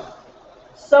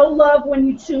 So love when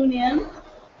you tune in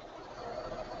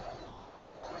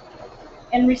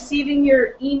and receiving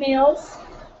your emails.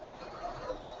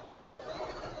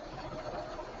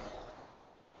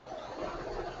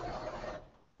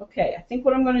 Okay, I think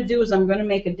what I'm going to do is I'm going to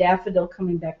make a daffodil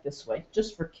coming back this way,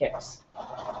 just for kicks.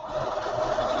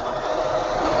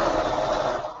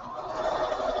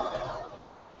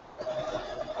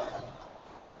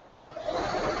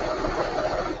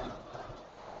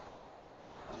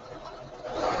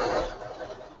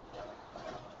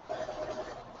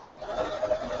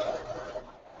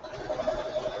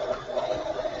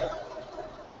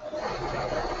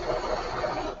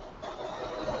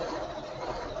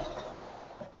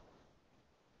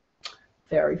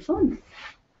 Very fun.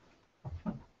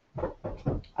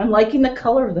 I'm liking the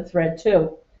color of the thread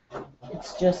too.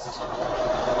 It's just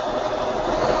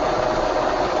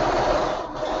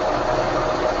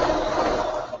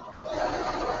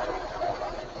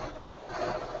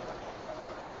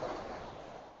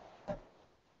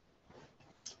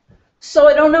so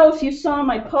I don't know if you saw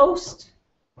my post.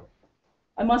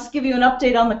 I must give you an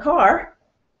update on the car.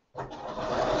 Do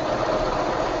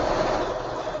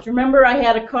you remember I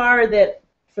had a car that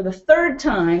for the 3rd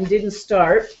time didn't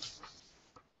start?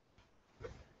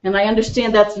 And I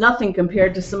understand that's nothing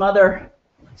compared to some other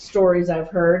stories I've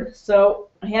heard. So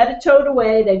I had it towed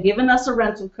away. They'd given us a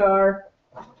rental car.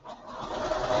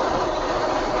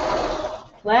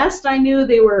 Last I knew,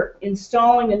 they were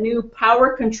installing a new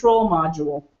power control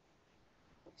module.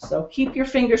 So keep your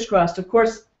fingers crossed. Of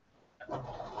course,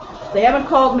 they haven't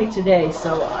called me today,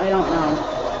 so I don't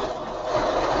know.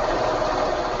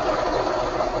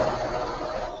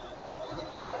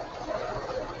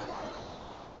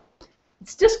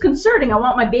 It's disconcerting. I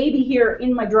want my baby here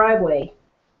in my driveway.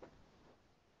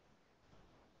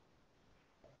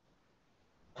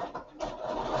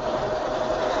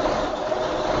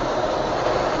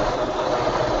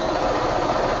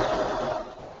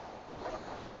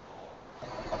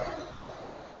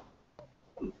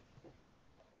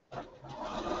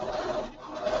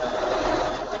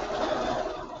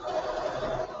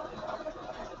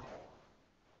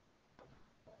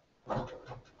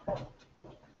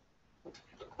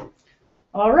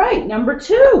 All right, number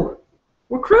 2.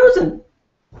 We're cruising.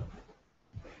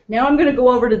 Now I'm going to go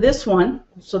over to this one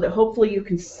so that hopefully you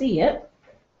can see it.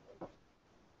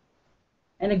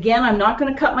 And again, I'm not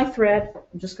going to cut my thread.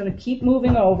 I'm just going to keep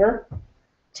moving over.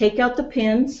 Take out the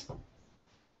pins.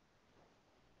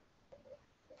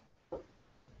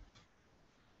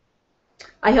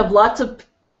 I have lots of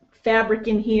fabric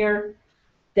in here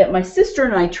that my sister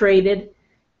and I traded,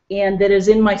 and that is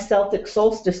in my Celtic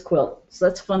Solstice quilt. So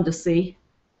that's fun to see.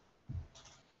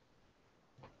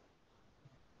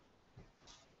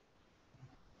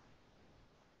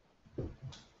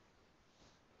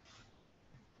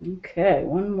 Okay,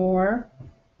 one more.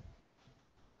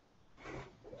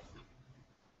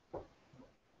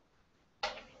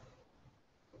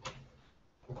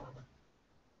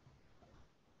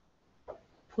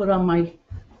 Put on my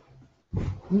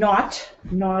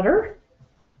knotter.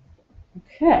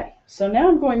 Okay, so now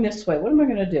I'm going this way. What am I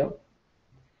going to do?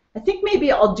 I think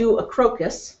maybe I'll do a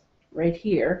crocus right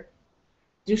here.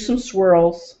 Do some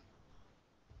swirls.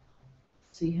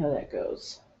 See how that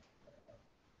goes.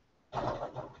 I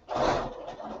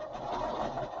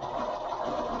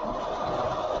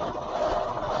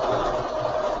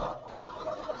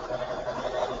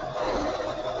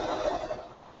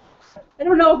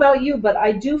don't know about you, but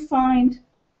I do find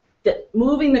that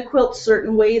moving the quilt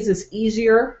certain ways is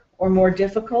easier or more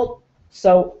difficult.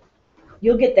 So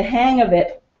you'll get the hang of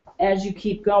it as you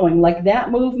keep going. Like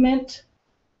that movement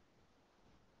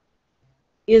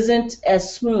isn't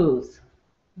as smooth.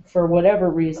 For whatever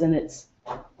reason, it's...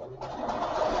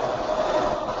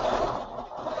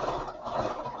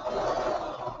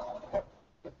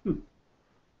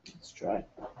 Let's try.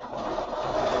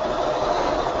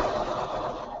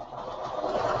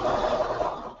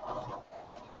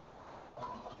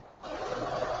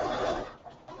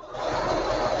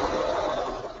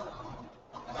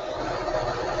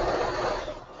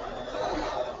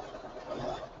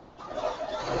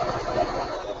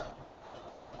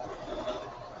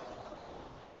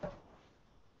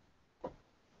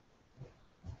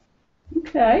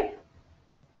 Okay,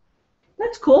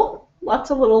 that's cool.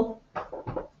 Lots of little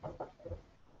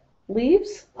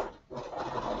leaves.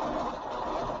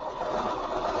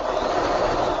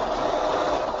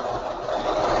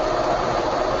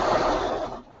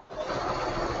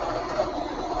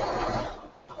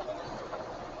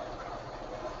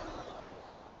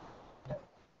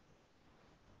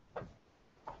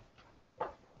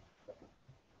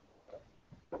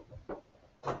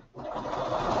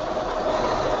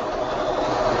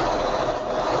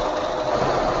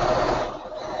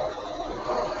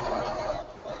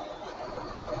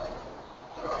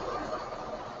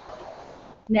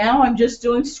 Now I'm just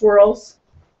doing swirls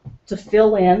to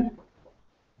fill in.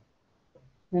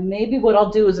 And maybe what I'll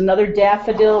do is another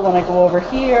daffodil when I go over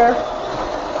here.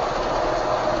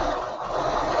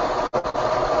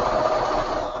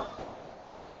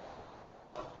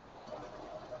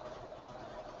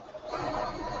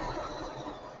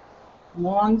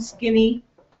 Long, skinny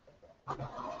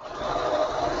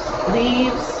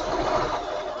leaves.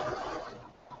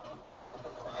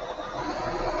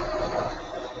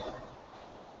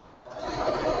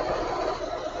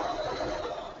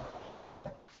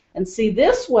 And see,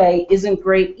 this way isn't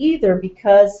great either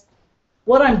because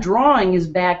what I'm drawing is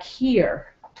back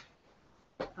here.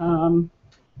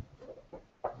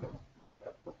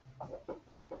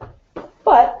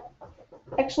 But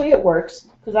actually it works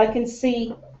because I can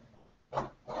see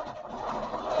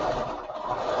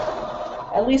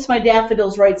at least my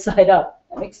daffodil's right side up.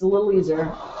 That makes it a little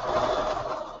easier.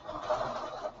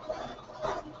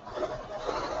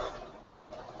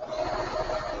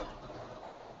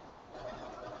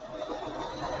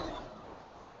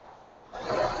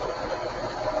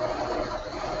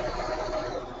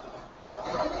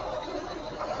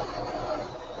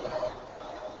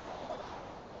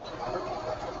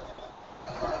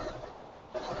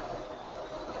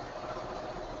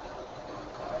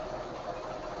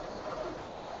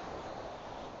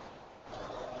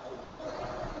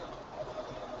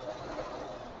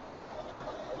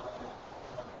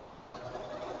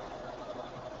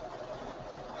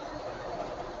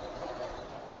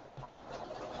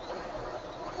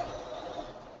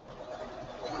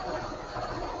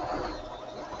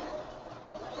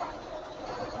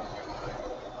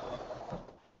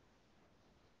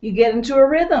 You get into a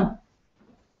rhythm.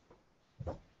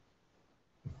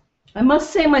 I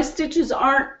must say my stitches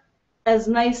aren't as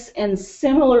nice and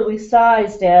similarly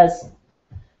sized as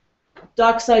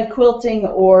Dockside Quilting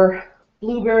or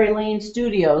Blueberry Lane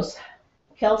Studios.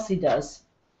 Kelsey does.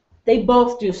 They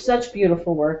both do such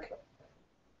beautiful work.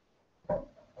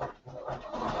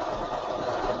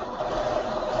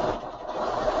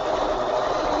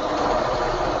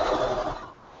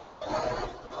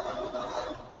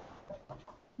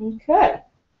 Okay.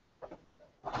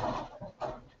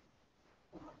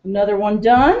 Another one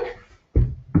done.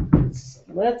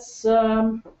 Let's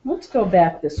go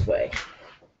back this way.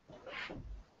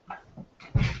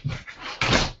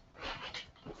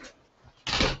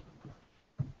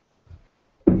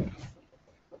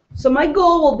 So my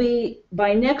goal will be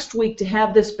by next week to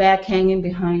have this back hanging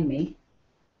behind me.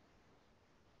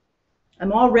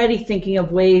 I'm already thinking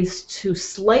of ways to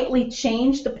slightly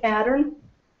change the pattern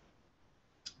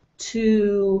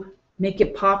to make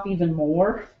it pop even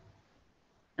more.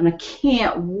 And I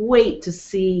can't wait to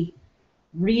see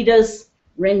Rita's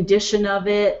rendition of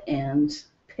it and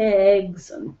Peg's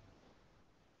and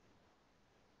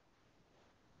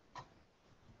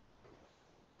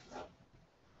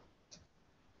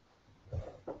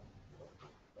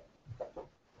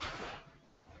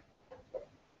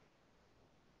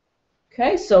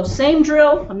okay, so same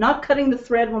drill. I'm not cutting the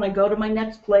thread when I go to my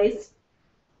next place.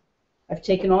 I've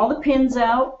taken all the pins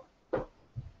out. I'm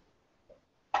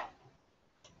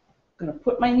going to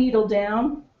put my needle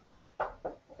down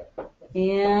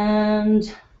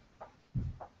and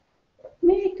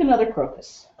make another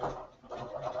crocus.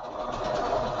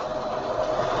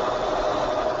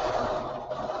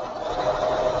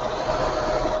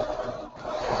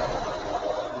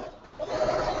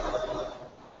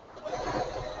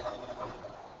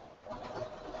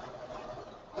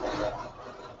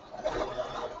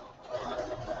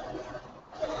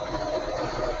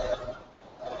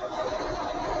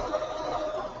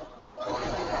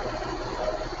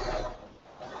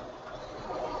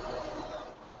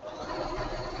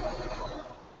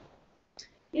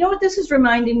 You know what this is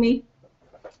reminding me?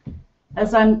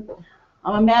 As I'm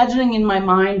imagining in my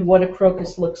mind what a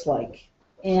crocus looks like.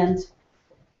 And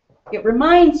it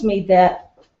reminds me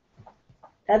that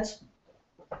that's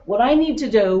what I need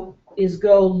to do is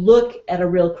go look at a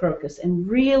real crocus and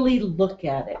really look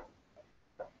at it.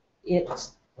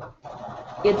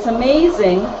 It's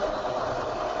amazing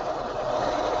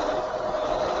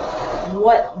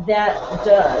what that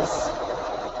does.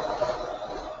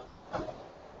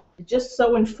 It just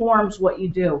so informs what you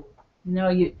do. You know,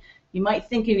 you might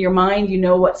think in your mind you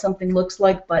know what something looks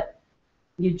like, but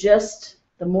you just,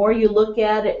 the more you look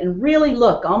at it and really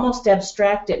look, almost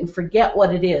abstract it and forget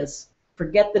what it is.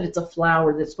 Forget that it's a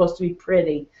flower, that it's supposed to be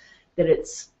pretty, that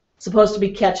it's supposed to be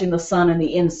catching the sun and the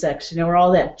insects, you know, or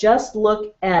all that. Just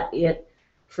look at it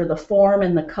for the form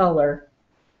and the color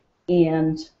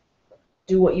and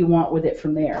do what you want with it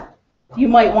from there. You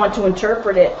might want to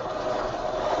interpret it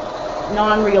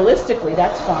non-realistically,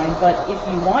 that's fine, but if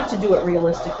you want to do it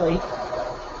realistically,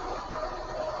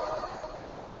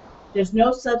 there's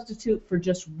no substitute for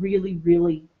just really,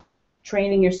 really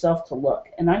training yourself to look.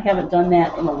 And I haven't done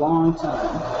that in a long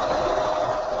time.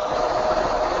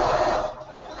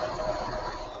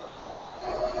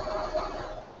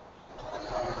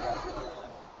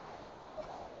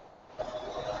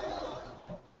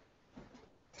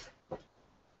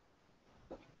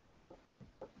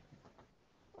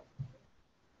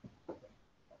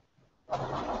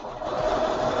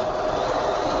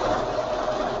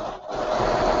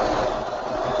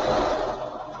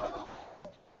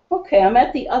 Okay, I'm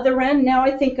at the other end. Now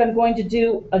I think I'm going to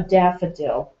do a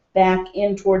daffodil back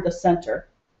in toward the center.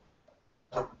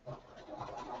 A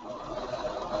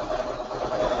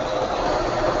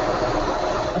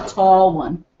tall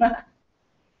one.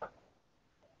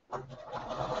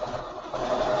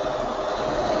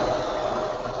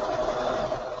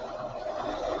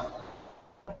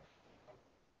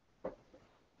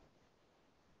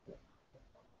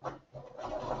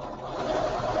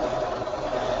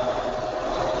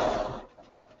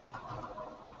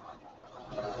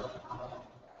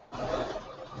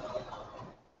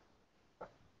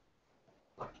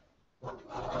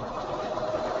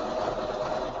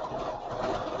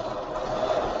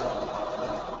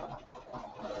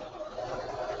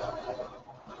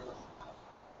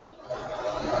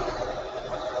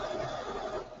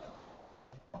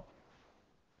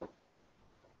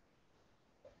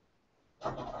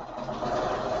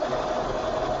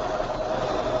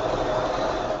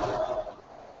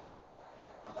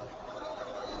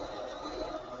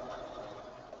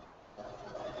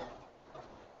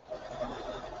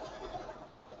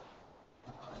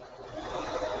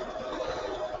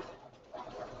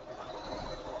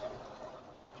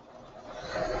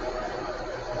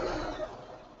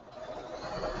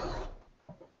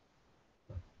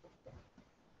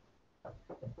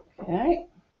 Okay.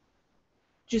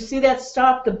 Did you see that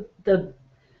stop? The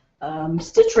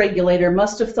stitch regulator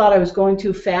must have thought I was going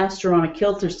too fast or on a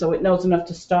kilter, so it knows enough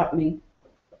to stop me.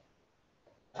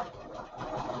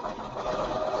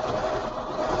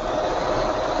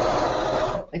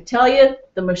 I tell you,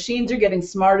 the machines are getting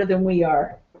smarter than we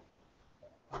are.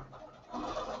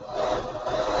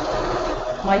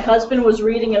 My husband was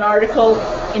reading an article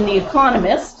in The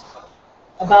Economist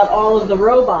about all of the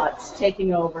robots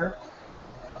taking over.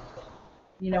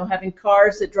 You know, having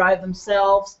cars that drive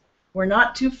themselves. We're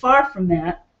not too far from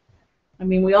that. I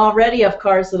mean, we already have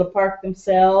cars that'll park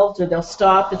themselves, or they'll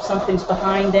stop if something's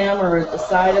behind them or at the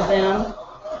side of them.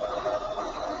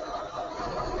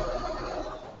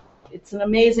 It's an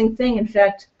amazing thing. In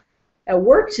fact, at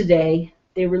work today,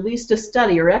 they released a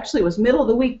study, or actually it was middle of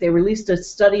the week, they released a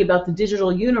study about the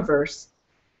digital universe.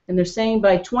 And they're saying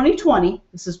by 2020,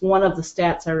 this is one of the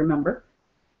stats I remember,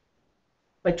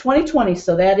 by 2020,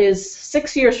 so that is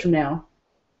 6 years from now,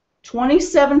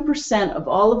 27% of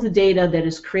all of the data that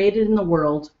is created in the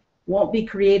world won't be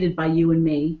created by you and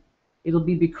me. It'll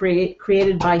be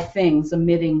created by things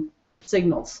emitting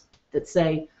signals that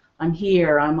say, I'm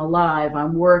here, I'm alive,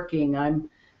 I'm working, I'm,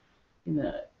 you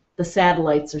know, the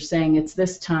satellites are saying it's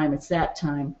this time, it's that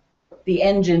time. The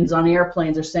engines on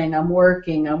airplanes are saying, I'm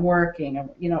working,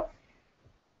 you know.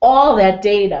 All that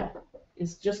data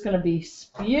is just going to be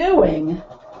spewing.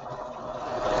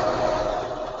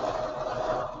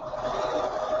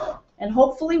 And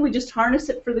hopefully we just harness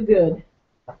it for the good.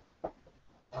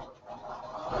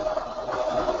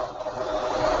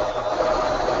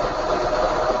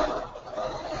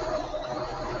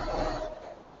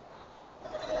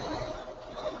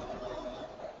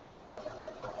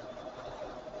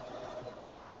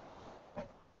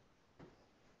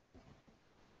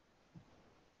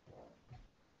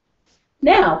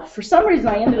 Now, for some reason,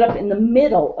 I ended up in the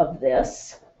middle of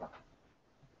this,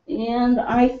 and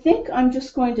I think I'm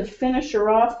just going to finish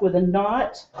her off with a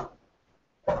knot.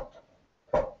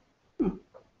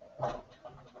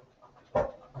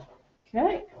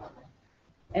 Okay,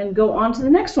 and go on to the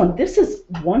next one. This is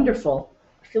wonderful.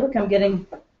 I feel like I'm getting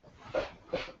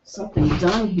something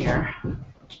done here.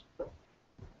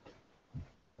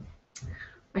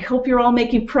 I hope you're all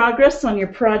making progress on your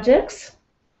projects.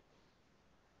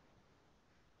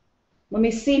 Let me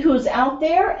see who's out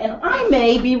there, and I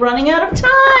may be running out of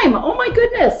time. Oh my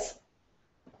goodness.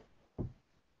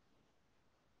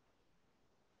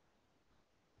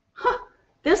 Huh.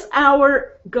 This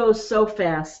hour goes so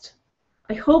fast.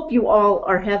 I hope you all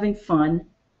are having fun.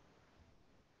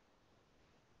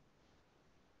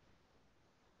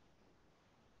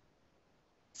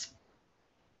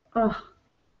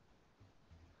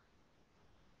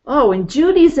 Oh, and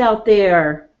Judy's out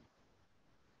there.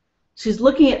 She's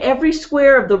looking at every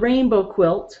square of the rainbow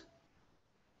quilt.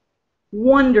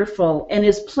 Wonderful. And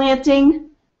is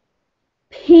planting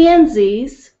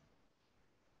pansies.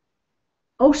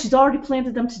 Oh, she's already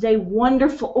planted them today.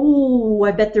 Wonderful. Oh,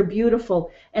 I bet they're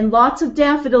beautiful. And lots of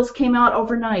daffodils came out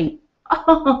overnight.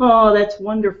 Oh, that's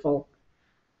wonderful.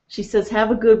 She says,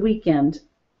 have a good weekend.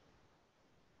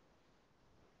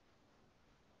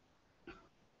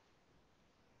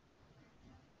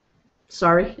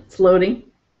 Sorry, it's loading.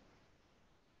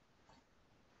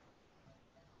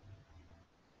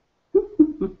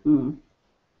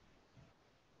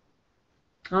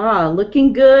 Ah,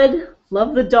 looking good.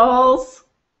 Love the dolls.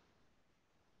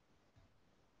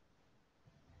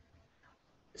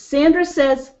 Sandra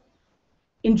says,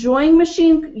 enjoying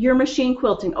your machine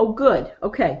quilting. Oh, good.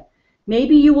 Okay.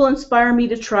 Maybe you will inspire me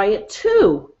to try it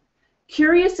too.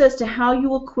 Curious as to how you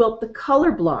will quilt the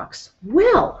color blocks.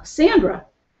 Well, Sandra,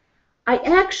 I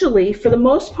actually, for the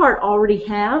most part, already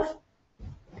have.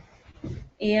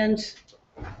 And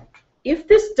if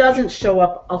this doesn't show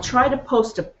up, I'll try to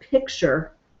post a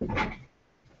picture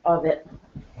of it.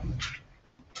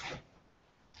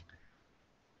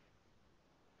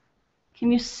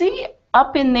 Can you see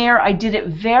up in there? I did it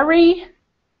very,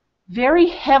 very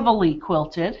heavily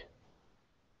quilted.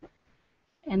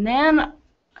 And then,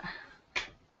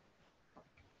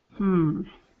 and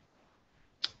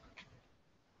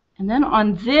then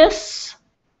on this,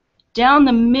 down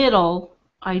the middle,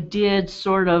 I did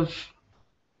sort of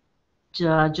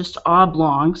just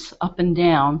oblongs up and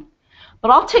down. But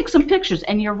I'll take some pictures,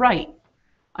 and you're right.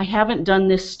 I haven't done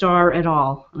this star at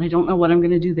all, and I don't know what I'm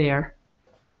going to do there.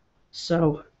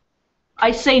 So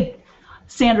I say,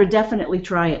 Sandra, definitely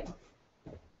try it.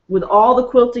 With all the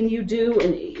quilting you do,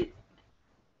 and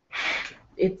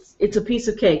it's a piece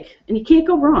of cake, and you can't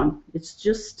go wrong. It's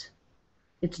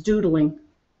doodling.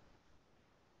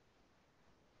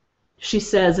 She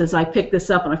says as I pick this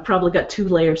up, and I've probably got 2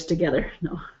 layers together.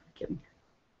 No, I'm kidding.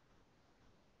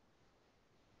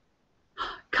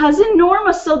 Cousin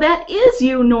Norma, so that is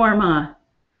you, Norma.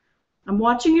 I'm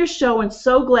watching your show and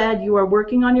so glad you are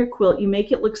working on your quilt. You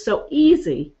make it look so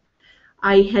easy.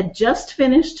 I had just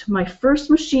finished my first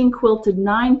machine quilted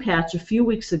 9 patch a few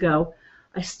weeks ago.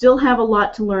 I still have a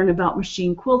lot to learn about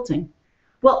machine quilting.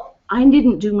 Well, I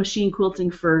didn't do machine quilting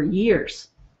for years.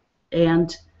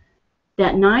 And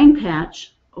that 9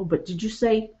 patch, oh, but did you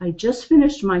say I just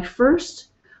finished my first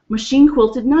machine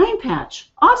quilted 9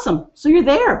 patch? Awesome, so you're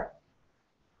there.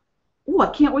 Oh, I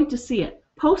can't wait to see it.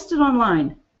 Post it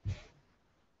online.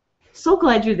 So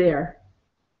glad you're there.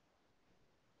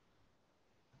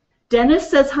 Dennis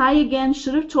says, hi again.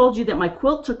 Should have told you that my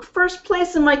quilt took first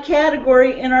place in my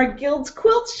category in our Guild's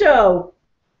Quilt Show.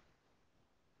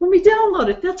 Let me download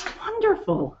it. That's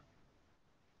wonderful.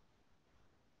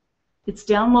 It's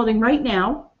downloading right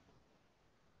now.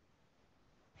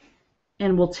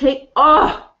 And we'll take,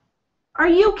 oh, are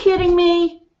you kidding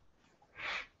me?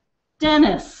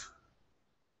 Dennis,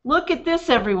 look at this,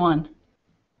 everyone.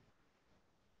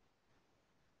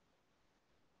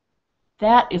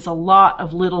 That is a lot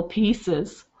of little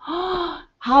pieces.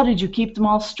 How did you keep them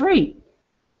all straight?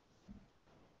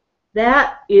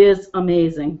 That is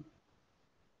amazing.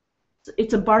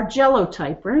 It's a Bargello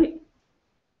type, right?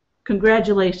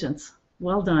 Congratulations.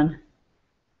 Well done.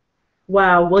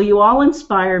 Wow, well, you all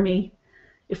inspire me.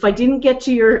 If I didn't get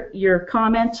to your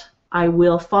comment, I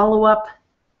will follow up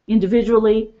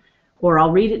individually, or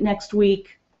I'll read it next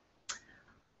week.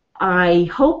 I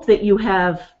hope that you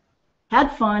have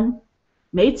had fun,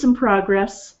 made some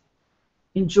progress,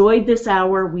 enjoyed this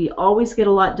hour. We always get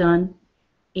a lot done.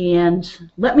 And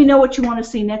let me know what you want to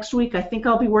see next week. I think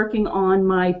I'll be working on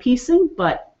my piecing,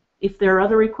 but if there are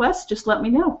other requests, just let me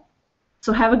know.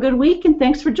 So have a good week, and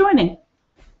thanks for joining.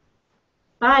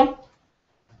 Bye.